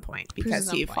proves his own point because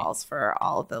he falls for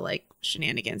all of the like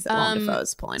shenanigans that Willem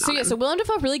Dafoe's pulling on him. So Willem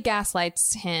Dafoe really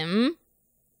gaslights him.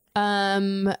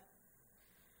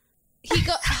 He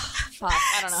go. Fuck,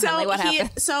 I don't know. What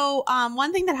happened? So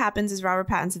one thing that happens is Robert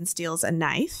Pattinson steals a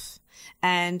knife.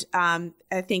 And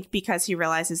I think because he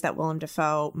realizes that Willem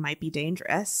Dafoe might be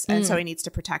dangerous. And so he needs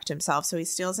to protect himself. So he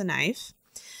steals a knife.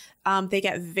 They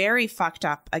get very fucked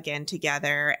up again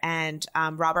together. And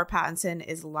Robert Pattinson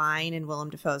is lying in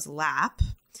Willem Dafoe's lap.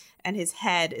 And his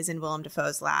head is in Willem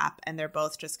Dafoe's lap. And they're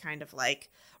both just kind of like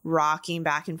rocking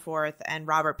back and forth. And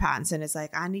Robert Pattinson is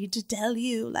like, I need to tell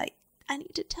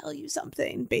you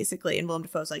something, basically. And Willem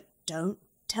Dafoe's like, don't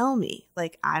tell me.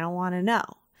 Like, I don't want to know.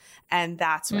 And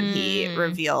that's when he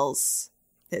reveals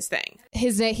his thing.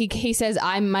 He says,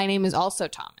 my name is also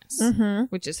Thomas,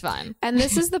 which is fun. And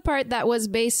this is the part that was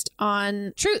based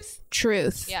on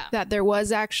truth. Yeah. That there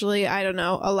was actually, I don't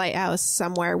know, a lighthouse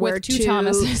somewhere where two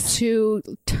Thomases.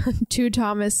 two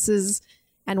Thomases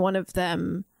and one of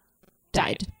them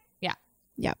died. Yeah.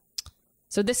 Yeah.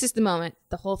 So this is the moment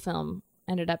the whole film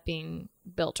ended up being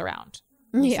built around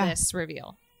this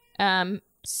reveal.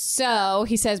 So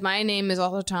he says, my name is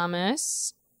also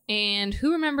Thomas. And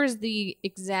who remembers the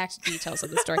exact details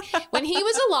of the story? When he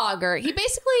was a logger, he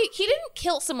didn't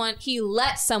kill someone. He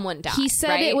let someone die. He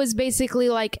said it was basically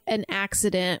like an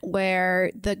accident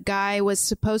where the guy was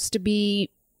supposed to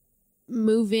be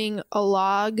moving a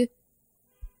log.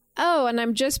 Oh, and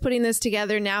I'm just putting this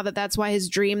together now that's why his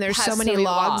dream, there's so many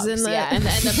logs in the... Yeah, and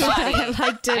the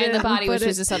body. And the body, which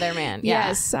was this other man. Yeah.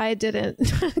 Yes, I didn't.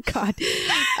 God.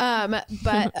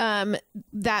 But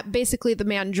that basically the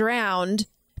man drowned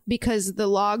because the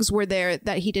logs were there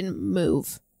that he didn't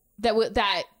move.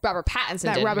 that Robert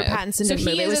Pattinson didn't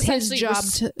move. It was his job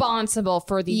responsible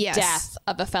for the death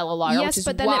of a fellow lawyer, which is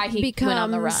why he went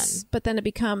on the run. But then it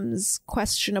becomes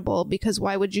questionable because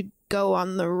why would you go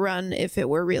on the run if it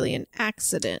were really an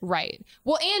accident? Right.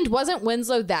 Well, and wasn't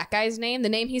Winslow that guy's name? The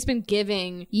name he's been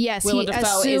giving Willem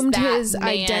Dafoe assumed his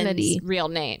identity. Real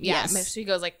name. Yeah. Yes. So he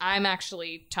goes like, I'm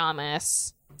actually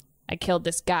Thomas. I killed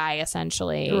this guy,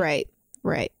 essentially.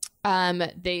 Right.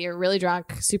 They are really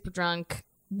drunk, super drunk.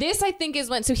 This, I think, is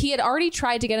when... So he had already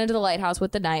tried to get into the lighthouse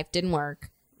with the knife. Didn't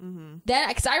work. Mm-hmm. Then,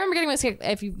 because I remember getting scared.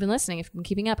 If you've been listening, if you've been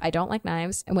keeping up, I don't like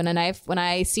knives. And when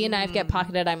I see a knife get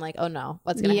pocketed, I'm like, oh no,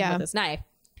 what's going to happen with this knife?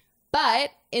 But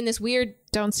in this weird...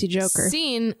 Don't see Joker.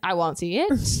 ...scene, I won't see it.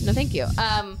 No, thank you.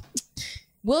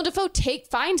 Willem Dafoe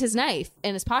finds his knife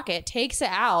in his pocket, takes it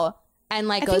out, and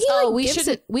goes,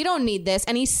 we don't need this.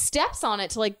 And he steps on it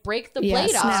to break the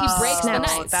blade off. He breaks the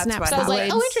knife. So I was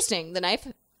like, oh, interesting. The knife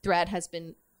thread has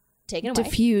been taken away.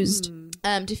 Diffused.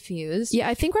 Diffused. Yeah,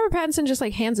 I think Robert Pattinson just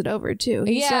hands it over too.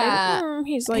 He's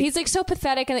he's so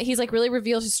pathetic, and he's really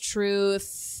reveals his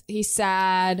truth. He's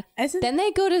sad. Then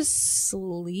they go to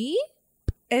sleep.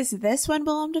 Is this when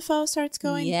Willem Dafoe starts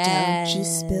going? Yes. Don't you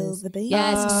spill the beans?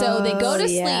 Yes. So they go to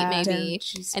sleep, maybe.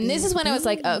 And this is when I was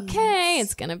like, okay,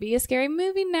 it's going to be a scary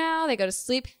movie now. They go to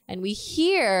sleep, and we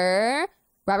hear,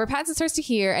 Robert Pattinson starts to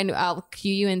hear, and I'll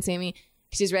cue you in, Sammy.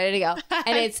 She's ready to go.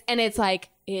 And it's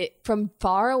it from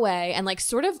far away, and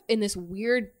sort of in this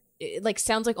weird, it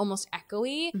sounds almost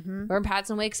echoey. Mm-hmm. Robert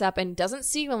Pattinson wakes up and doesn't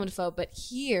see Willem Dafoe, but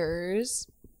hears,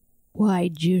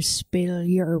 "Why'd you spill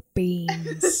your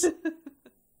beans?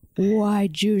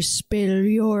 Why'd you spill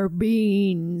your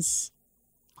beans?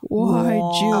 Why'd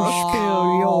you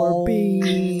spill your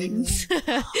beans?"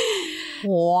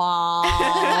 Wow.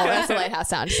 That's the lighthouse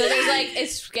sound. So there's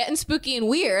it's getting spooky and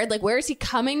weird. Where is he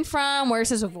coming from? Where's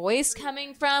his voice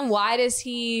coming from? Why does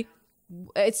he...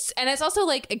 It's also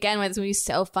again, why this movie's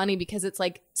so funny, because it's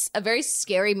a very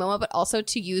scary moment, but also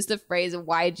to use the phrase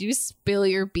 "why'd you spill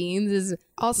your beans" is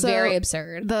also very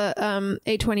absurd. The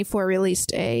A24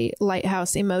 released a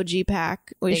Lighthouse emoji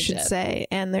pack, we should say,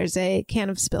 and there's a can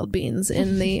of spilled beans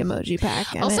in the emoji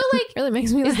pack. And also, really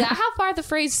makes me laugh. Is that how far the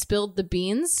phrase "spilled the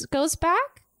beans" goes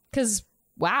back? Because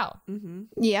wow,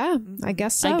 yeah, I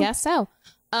guess so.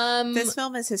 This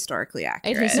film is historically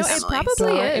accurate. It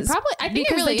probably is. I think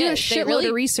it really they do is. a shitload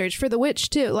of research for The Witch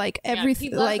too.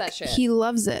 Everything. He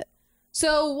loves it.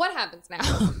 So what happens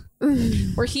now?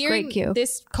 We're hearing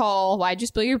this call. Why'd you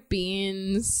spill your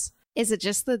beans? Is it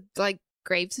just the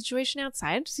grave situation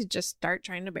outside? Does he just start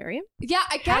trying to bury him? Yeah,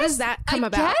 I guess. How does that come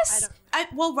about?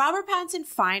 Well, Robert Pattinson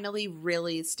finally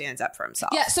really stands up for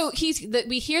himself. Yeah, so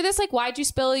we hear this why'd you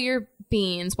spill your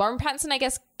beans? Robert Pattinson, I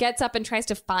guess, gets up and tries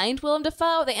to find Willem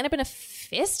Dafoe. They end up in a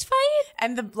fist fight,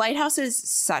 and the lighthouse is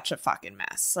such a fucking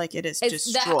mess. It is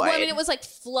destroyed. It was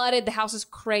flooded. The house is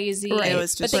crazy. Right. It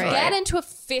was destroyed. But they get into a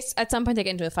fist at some point. They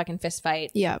get into a fucking fist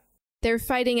fight. Yeah. They're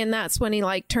fighting, and that's when he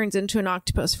turns into an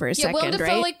octopus for a second, Willem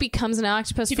Dafoe, right? becomes an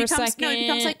octopus for a second. No, he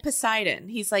becomes Poseidon.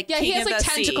 He's king he has of the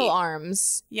tentacle sea.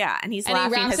 arms. Yeah, and he's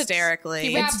laughing hysterically.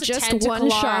 He wraps just a tentacle one arm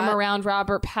shot around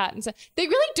Robert Pattinson. They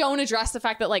really don't address the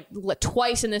fact that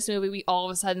twice in this movie we all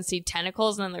of a sudden see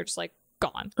tentacles, and then they're just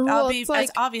gone. Well,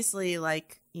 it's obviously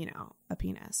a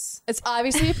penis. It's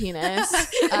obviously a penis.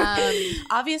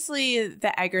 Obviously,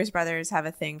 the Eggers brothers have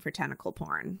a thing for tentacle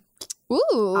porn.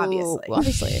 Ooh,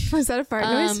 obviously. Was that a fart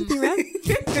noise?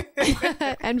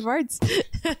 And farts.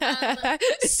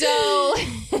 So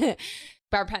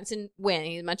Robert Pattinson wins.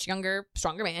 He's a much younger,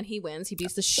 stronger man. He wins. He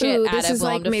beats the shit out of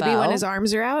Willem Dafoe. This is maybe when his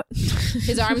arms are out.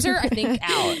 His arms are, I think,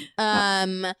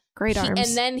 out. Great arms.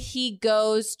 And then he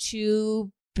goes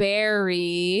to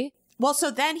bury... Well,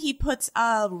 so then he puts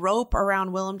a rope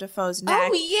around Willem Dafoe's neck.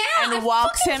 Oh, yeah. And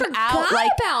walks him out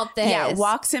about this. Yeah,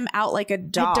 walks him out like a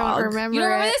dog. I don't remember. You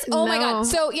don't remember this? Oh, my God.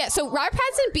 So, Robert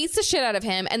Pattinson beats the shit out of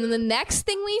him. And then the next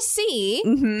thing we see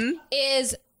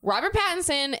is Robert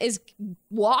Pattinson is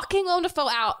walking Willem Dafoe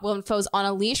out. Willem Dafoe's on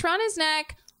a leash around his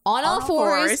neck, on all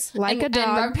fours. Like a dog.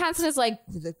 And Robert Pattinson is like,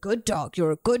 "You're a good dog. You're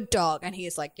a good dog." And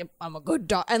he's like, "Yep, I'm a good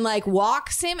dog." And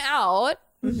walks him out.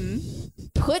 He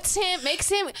tells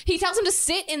him to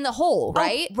sit in the hole,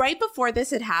 right? Right before this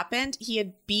had happened, he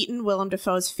had beaten Willem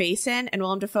Dafoe's face in, and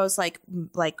Willem Dafoe's like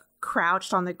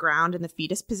crouched on the ground in the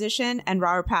fetus position, and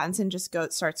Robert Pattinson just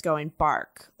starts going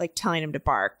bark, telling him to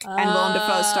bark, and Willem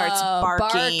Dafoe starts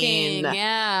barking.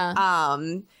 Yeah.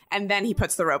 And then he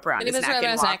puts the rope around his neck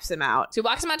and walks him out. So he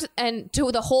walks him out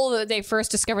to the hole that they first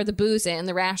discovered the booze in,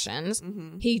 the rations.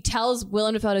 Mm-hmm. He tells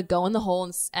Willem Dafoe to go in the hole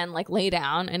and lay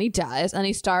down, and he does, and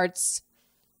he starts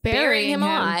burying him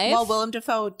alive. While Willem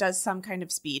Dafoe does some kind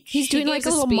of speech. He's doing like a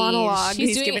little monologue.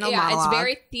 He's giving a monologue. It's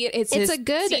very it's a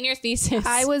good senior thesis.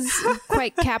 I was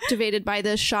quite captivated by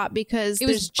this shot because it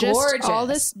there's was just gorgeous. all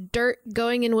this dirt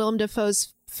going in Willem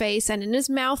Dafoe's face and in his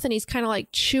mouth, and he's kind of like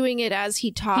chewing it as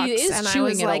he talks. He is and I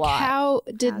chewing was it a like, lot. how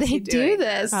did they do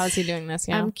this? How is he doing this?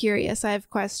 Yeah, I'm curious. I have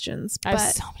questions. I have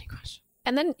but so many questions.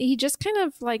 And then he just kind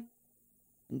of like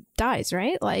dies,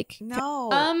 right? Like no.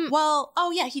 Well,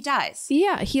 oh yeah, he dies.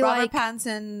 Yeah, he Robert like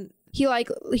Pattinson. He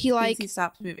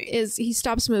stops moving. He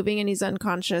stops moving and he's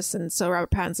unconscious, and so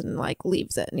Robert Pattinson like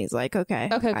leaves it, and he's like, okay,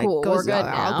 cool, we're good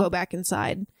now. I'll go back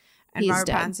inside. And he's Robert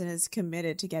dead. Pattinson is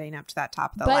committed to getting up to that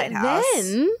top of the But lighthouse.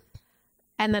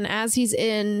 And then as he's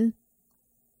in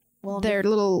their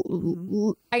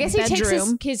little I guess bedroom,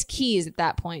 he takes his keys at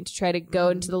that point to try to go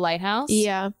into the lighthouse.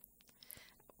 Yeah.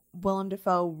 Willem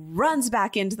Dafoe runs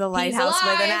back into the lighthouse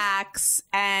with an axe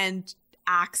and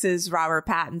axes Robert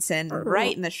Pattinson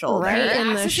right in the shoulder. Right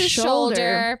in the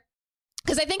shoulder.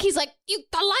 Because I think he's like,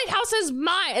 the lighthouse is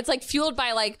mine. It's like fueled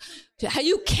by like,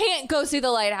 you can't go see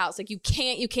the lighthouse. Like you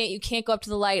can't go up to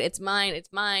the light. It's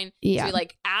mine. Yeah. So he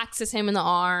like axes him in the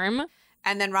arm.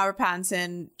 And then Robert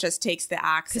Pattinson just takes the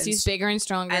axe because he's bigger and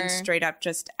stronger, and straight up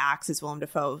just axes Willem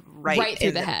Dafoe right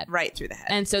through the head. Right through the head.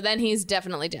 And so then he's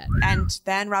definitely dead. And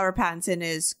then Robert Pattinson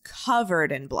is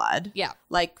covered in blood. Yeah.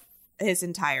 Like his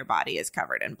entire body is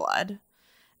covered in blood.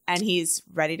 And he's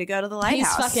ready to go to the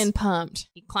lighthouse. He's fucking pumped.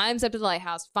 He climbs up to the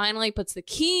lighthouse, finally puts the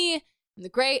key in the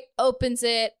grate, opens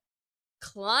it,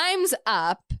 climbs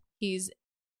up. He's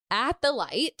at the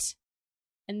light.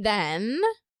 And then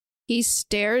he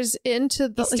stares into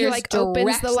the he like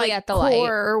opens the like at the core light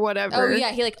or whatever. Oh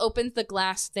yeah, he like opens the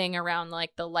glass thing around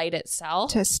like the light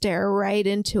itself to stare right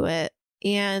into it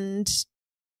and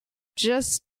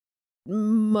just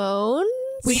moans.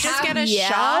 We just get a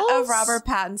shot of Robert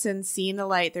Pattinson seeing the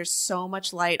light. There's so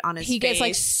much light on his face. He gets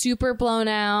like super blown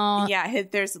out. Yeah,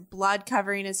 there's blood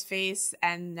covering his face,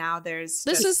 and now there's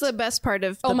this is the best part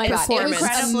of oh the my performance.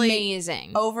 God, it was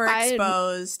amazing.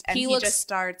 Overexposed, and he just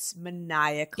starts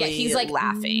maniacally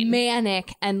laughing,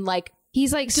 manic, and like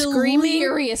he's like screaming,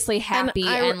 deliriously happy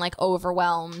and like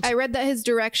overwhelmed. I read that his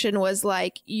direction was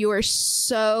like, you are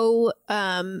so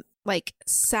like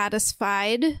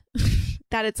satisfied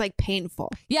that it's like painful.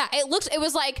 Yeah, it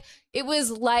was like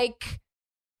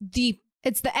the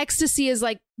ecstasy is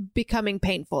like becoming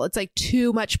painful. It's like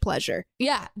too much pleasure.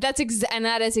 Yeah, and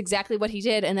that is exactly what he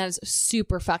did, and that is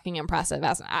super fucking impressive.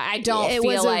 I don't it feel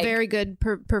was like a very good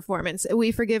performance.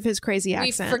 We forgive his crazy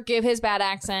accent. We forgive his bad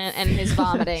accent and his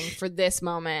vomiting for this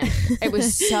moment. It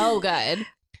was so good.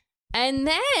 And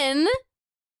then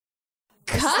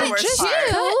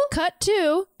cut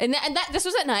to and that this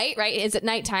was at night, right? It's at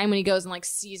nighttime when he goes and like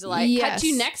sees a light. Yes. Cut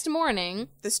to next morning.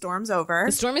 The storm's over.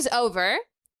 The storm is over.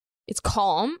 It's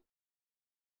calm.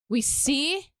 We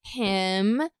see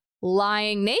him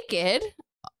lying naked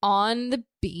on the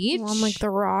beach, on like the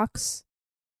rocks,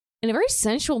 in a very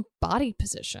sensual body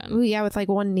position. Ooh, yeah, with like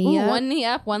one knee up. One knee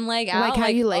up, one leg out. Like how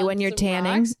you lay when you're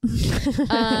tanning.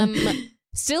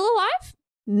 Still alive?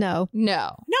 No,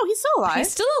 he's still alive.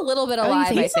 He's still a little bit Oh, you alive.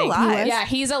 think I he's think. alive? Yeah,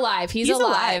 he's alive. He's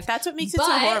alive. That's what makes it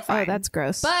so horrifying. Oh, that's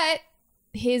gross. But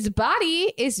his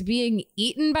body is being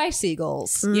eaten by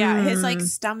seagulls. Yeah, his like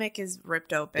stomach is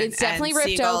ripped open. It's definitely ripped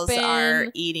seagulls open. Are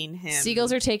eating him.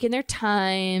 Seagulls are taking their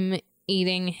time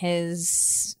eating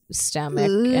his stomach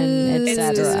and it's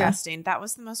etc. disgusting. That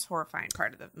was the most horrifying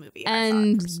part of the movie.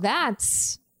 And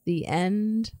that's the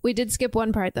end. We did skip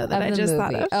one part though that I just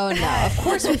thought of. Oh no, of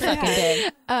course we fucking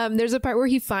did. There's a part where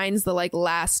he finds the like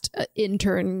last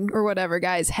intern or whatever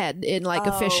guy's head in like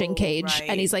a fishing cage, right.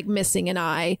 and he's like missing an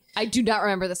eye. I do not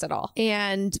remember this at all.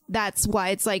 And that's why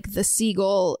it's like the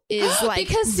seagull is like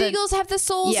because seagulls have the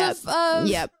souls of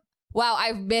Yep. Wow,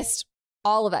 I've missed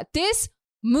all of that. This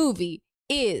movie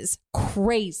is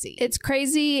crazy. It's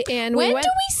crazy. And when do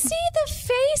we see the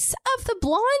face of the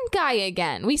blonde guy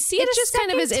again? We see it's just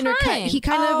kind of his inner cut. He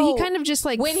kind of just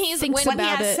like when thinks when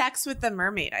about he has it. sex with the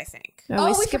mermaid, I think. Oh,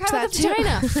 we forgot about the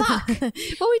vagina. Fuck.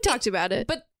 Well, we talked about it.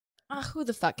 But who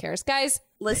the fuck cares? Guys,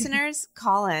 listeners,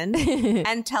 call in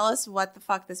and tell us what the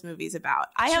fuck this movie's about.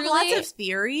 I have lots of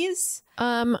theories,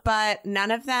 but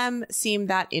none of them seem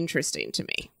that interesting to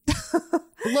me.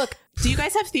 Look, do you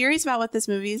guys have theories about what this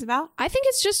movie is about? I think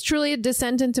it's just truly a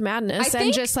descent into madness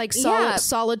and just like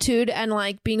solitude and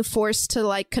like being forced to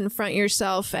like confront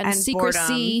yourself and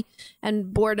secrecy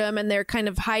and boredom, and they're kind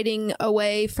of hiding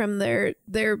away from their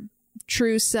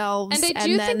true selves, and I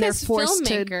do then think they're as forced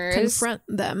to filmmakers, confront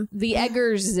them. The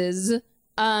Eggerses,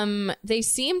 they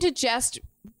seem to just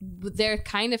their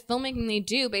kind of filmmaking they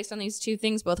do based on these two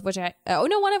things, both of which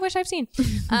one of which I've seen,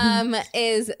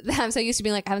 is I'm so used to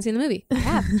being like, I haven't seen the movie. I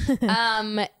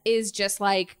have. Is just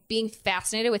like being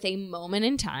fascinated with a moment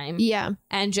in time. Yeah.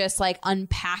 And just like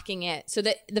unpacking it so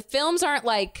that the films aren't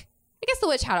like, I guess The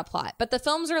Witch had a plot, but the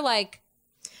films are like,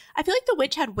 I feel like The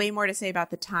Witch had way more to say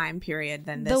about the time period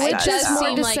than this. The Witch does has more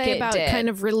seem to like say it about did. kind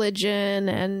of religion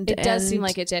and it does seem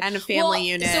like it did, and a family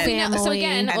unit. So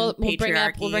again, and we'll bring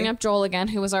patriarchy. up Joel again,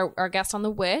 who was our guest on The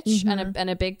Witch, Mm-hmm. and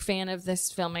a big fan of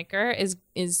this filmmaker.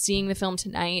 Is seeing the film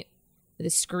tonight, the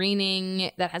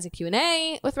screening that has a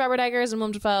Q&A with Robert Eggers and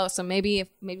Willem Dafoe. So maybe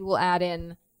we'll add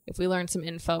in if we learn some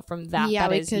info from that. Yeah,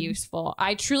 that we is could. useful.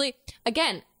 I truly,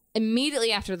 again,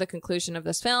 immediately after the conclusion of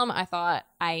this film, I thought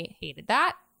I hated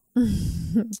that.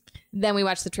 Then we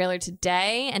watched the trailer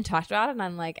today and talked about it, and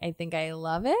I'm like, I think I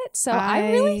love it. So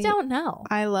I really don't know.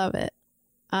 I love it.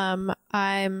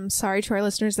 I'm sorry to our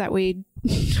listeners that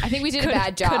I think we did a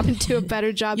bad job. Couldn't do a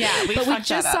better job. Yeah, we but we fucked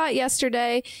just that up. saw it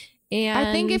yesterday, and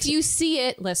I think if you see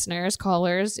it, listeners,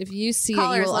 callers, if you see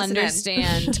Callers, it, you will listen in.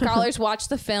 understand. Callers, watch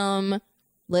the film.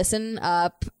 Listen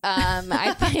up.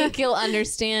 I think you'll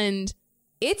understand.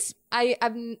 It's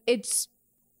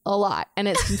a lot, and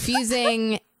it's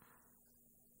confusing.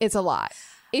 It's a lot.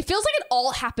 It feels like it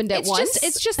all happened at once.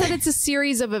 It's just that it's a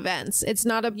series of events. It's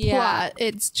not a Yeah. plot.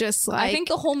 It's just like I think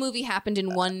the whole movie happened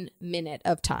in 1 minute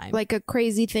of time. like a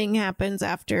crazy thing happens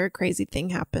after a crazy thing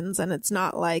happens, and it's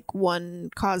not like one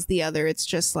caused the other. It's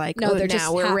just like No, they're now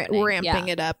just we're happening. ramping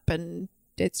Yeah. it up, and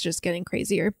it's just getting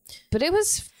crazier. But it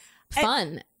was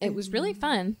fun. It was really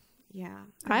fun. Yeah.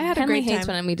 I had a Henley great hates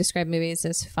time. when we describe movies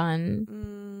as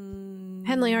fun.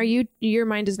 Henley, are your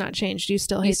mind has not changed? Do you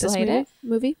still hate still this hate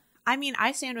movie? I mean,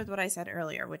 I stand with what I said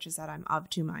earlier, which is that I'm of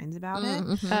two minds about it.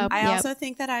 Mhm. I Yep. also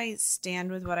think that I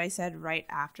stand with what I said right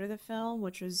after the film,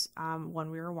 which was when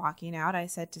we were walking out, I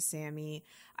said to Sammy,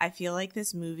 I feel like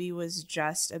this movie was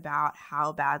just about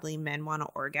how badly men want to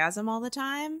orgasm all the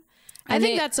time. I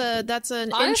think that's an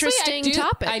Honestly, interesting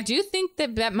topic. I do think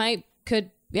that could.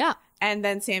 And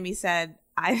then Sammy said,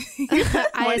 I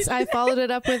followed it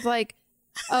up with like,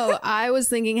 oh, I was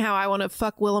thinking how I want to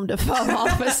fuck Willem Dafoe all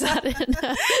of a sudden.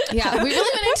 Yeah, we really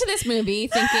went into this movie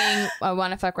thinking I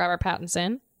want to fuck Robert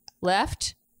Pattinson.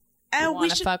 Left. And wanna we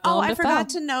should. fuck Oh, Willem I Dafoe. forgot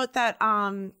to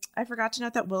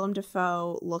note that Willem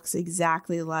Dafoe looks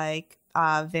exactly like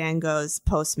Van Gogh's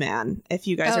Postman. If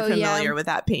you guys Oh, are familiar yeah. with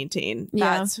that painting,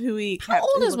 Yeah. that's who he. How kept,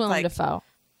 old he is looked Willem like. Dafoe?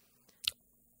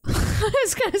 I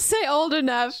was gonna say old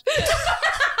enough.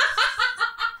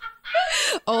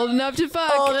 Old enough to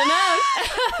fuck. Old enough.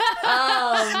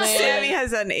 Oh man. Sammy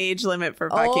has an age limit for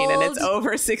fucking, and it's Old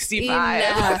over 65.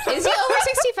 Enough. Is he over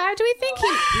 65? Do we think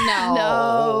he?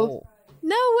 No.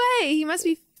 No way. He must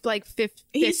be like 50.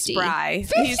 He's spry.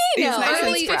 50? He's No, nice and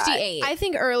early spry. 58. I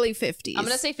think early 50s. I'm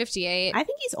gonna say 58. I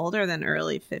think he's older than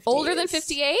early 50s. Older than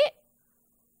 58?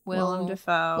 Willem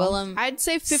Dafoe. Willem. I'd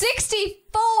say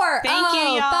 64. Thank you,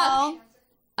 y'all. Fuck.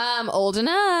 Old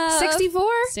enough. 64?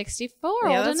 64.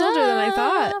 Yeah, old that's enough. older than I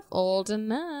thought. Old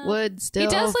enough. Would still He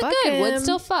does look fuck good. Would him.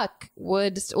 still fuck. We'll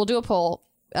do a poll.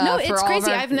 No, for it's all of crazy.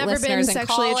 our I've never been listeners and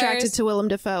sexually callers. attracted to Willem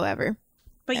Dafoe ever.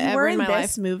 But you Ever were in in my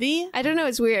this life. movie? I don't know.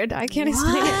 It's weird. I can't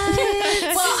explain it.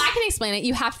 Well, I can explain it.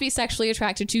 You have to be sexually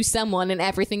attracted to someone in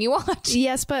everything you watch.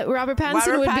 Yes, but Robert Pattinson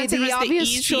Robert would Pattinson be was the obvious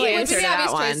easy choice. answer to the that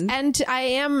obvious choice. one. And I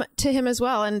am to him as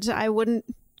well, and I wouldn't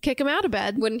kick him out of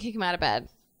bed. Wouldn't kick him out of bed.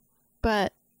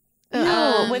 But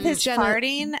No, with his Jenna-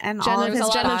 farting and all Jenna, of his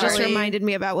Jenna just body. reminded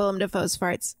me about Willem Dafoe's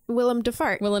farts. Willem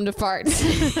Dafart. Willem to fart.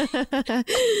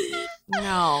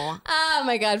 No. Oh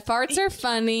my god, farts are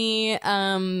funny.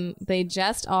 They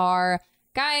just are.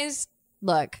 Guys,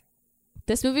 look.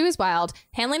 This movie was wild.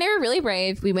 Henley and I were really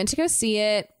brave. We went to go see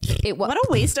it. What a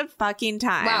waste of fucking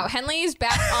time. Wow, Henley's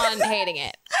back on hating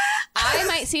it. I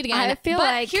might see it again. I feel but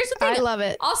like here's the thing. I love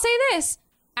it. I'll say this.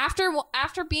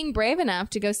 After being brave enough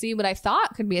to go see what I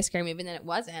thought could be a scary movie and then it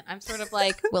wasn't, I'm sort of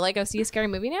like, will I go see a scary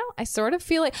movie now? I sort of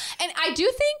feel like, and I do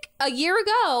think a year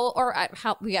ago,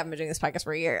 we haven't been doing this podcast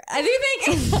for a year. I do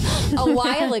think a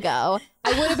while ago,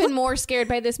 I would have been more scared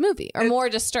by this movie or more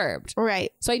disturbed.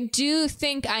 Right. So I do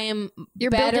think I am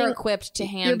You're better building- equipped to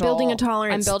handle. You're building a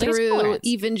tolerance I'm building through tolerance.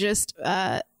 even just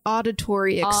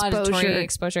auditory exposure. Auditory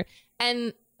exposure.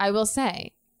 And I will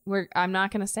say, I'm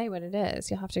not going to say what it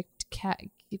is. You'll have to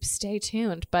stay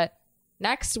tuned. But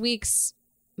next week's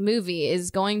movie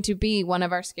is going to be one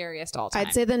of our scariest all time.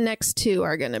 I'd say the next two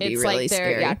are going to be it's really like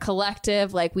they're scary.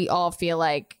 collective. Like we all feel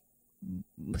like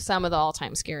some of the all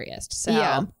time scariest. So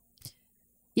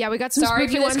yeah, we got some sorry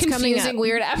spooky for this ones coming confusing, up.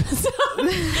 weird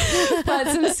episode, but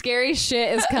some scary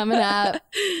shit is coming up.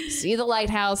 See the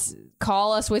Lighthouse.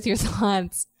 call us with your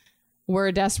thoughts.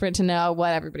 We're desperate to know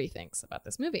what everybody thinks about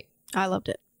this movie. I loved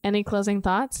it. Any closing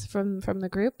thoughts from the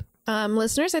group?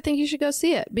 Listeners, I think you should go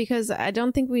see it because I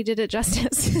don't think we did it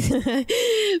justice.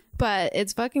 But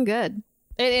it's fucking good.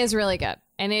 It is really good.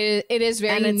 And it is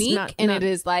very unique. It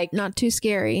is like not too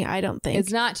scary, I don't think.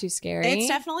 It's not too scary. It's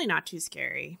definitely not too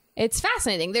scary. It's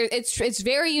fascinating. It's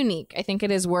very unique. I think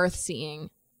it is worth seeing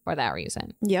for that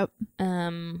reason. Yep.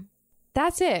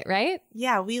 That's it, right?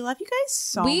 Yeah, we love you guys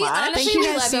so much. Thank you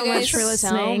guys so much for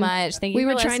listening. So much. Thank you. We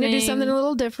were trying to do something a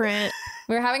little different.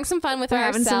 We're having some fun with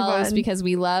ourselves because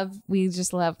we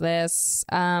just love this.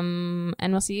 And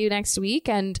we'll see you next week.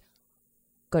 And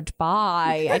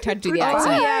goodbye. I tried to do the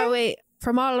accent. Oh yeah, wait.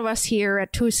 From all of us here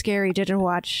at Too Scary Didn't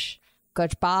Watch.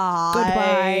 Goodbye.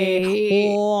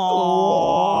 Goodbye.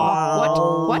 Oh.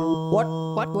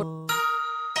 What?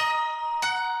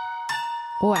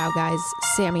 Wow, guys,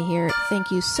 Sammy here.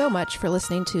 Thank you so much for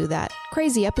listening to that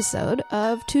crazy episode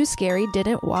of Too Scary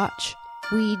Didn't Watch.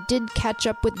 We did catch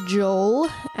up with Joel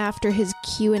after his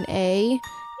Q&A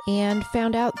and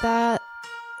found out that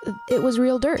it was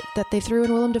real dirt that they threw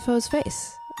in Willem Dafoe's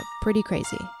face. Pretty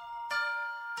crazy.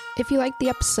 If you liked the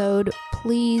episode,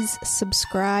 please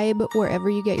subscribe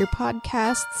wherever you get your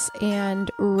podcasts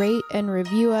and rate and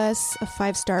review us. A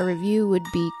 5-star review would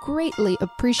be greatly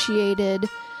appreciated.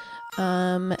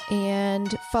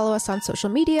 And follow us on social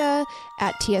media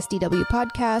at TSDW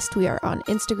Podcast. We are on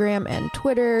Instagram and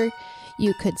Twitter.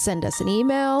 You could send us an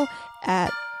email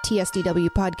at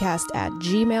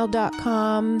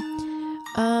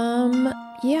tsdwpodcast@gmail.com.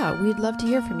 Yeah, we'd love to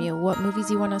hear from you. What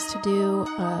movies you want us to do.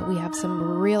 We have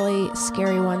some really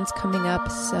scary ones coming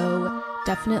up, so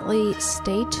definitely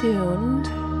stay tuned.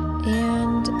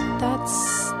 And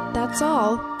that's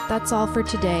all. That's all for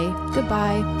today.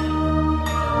 Goodbye.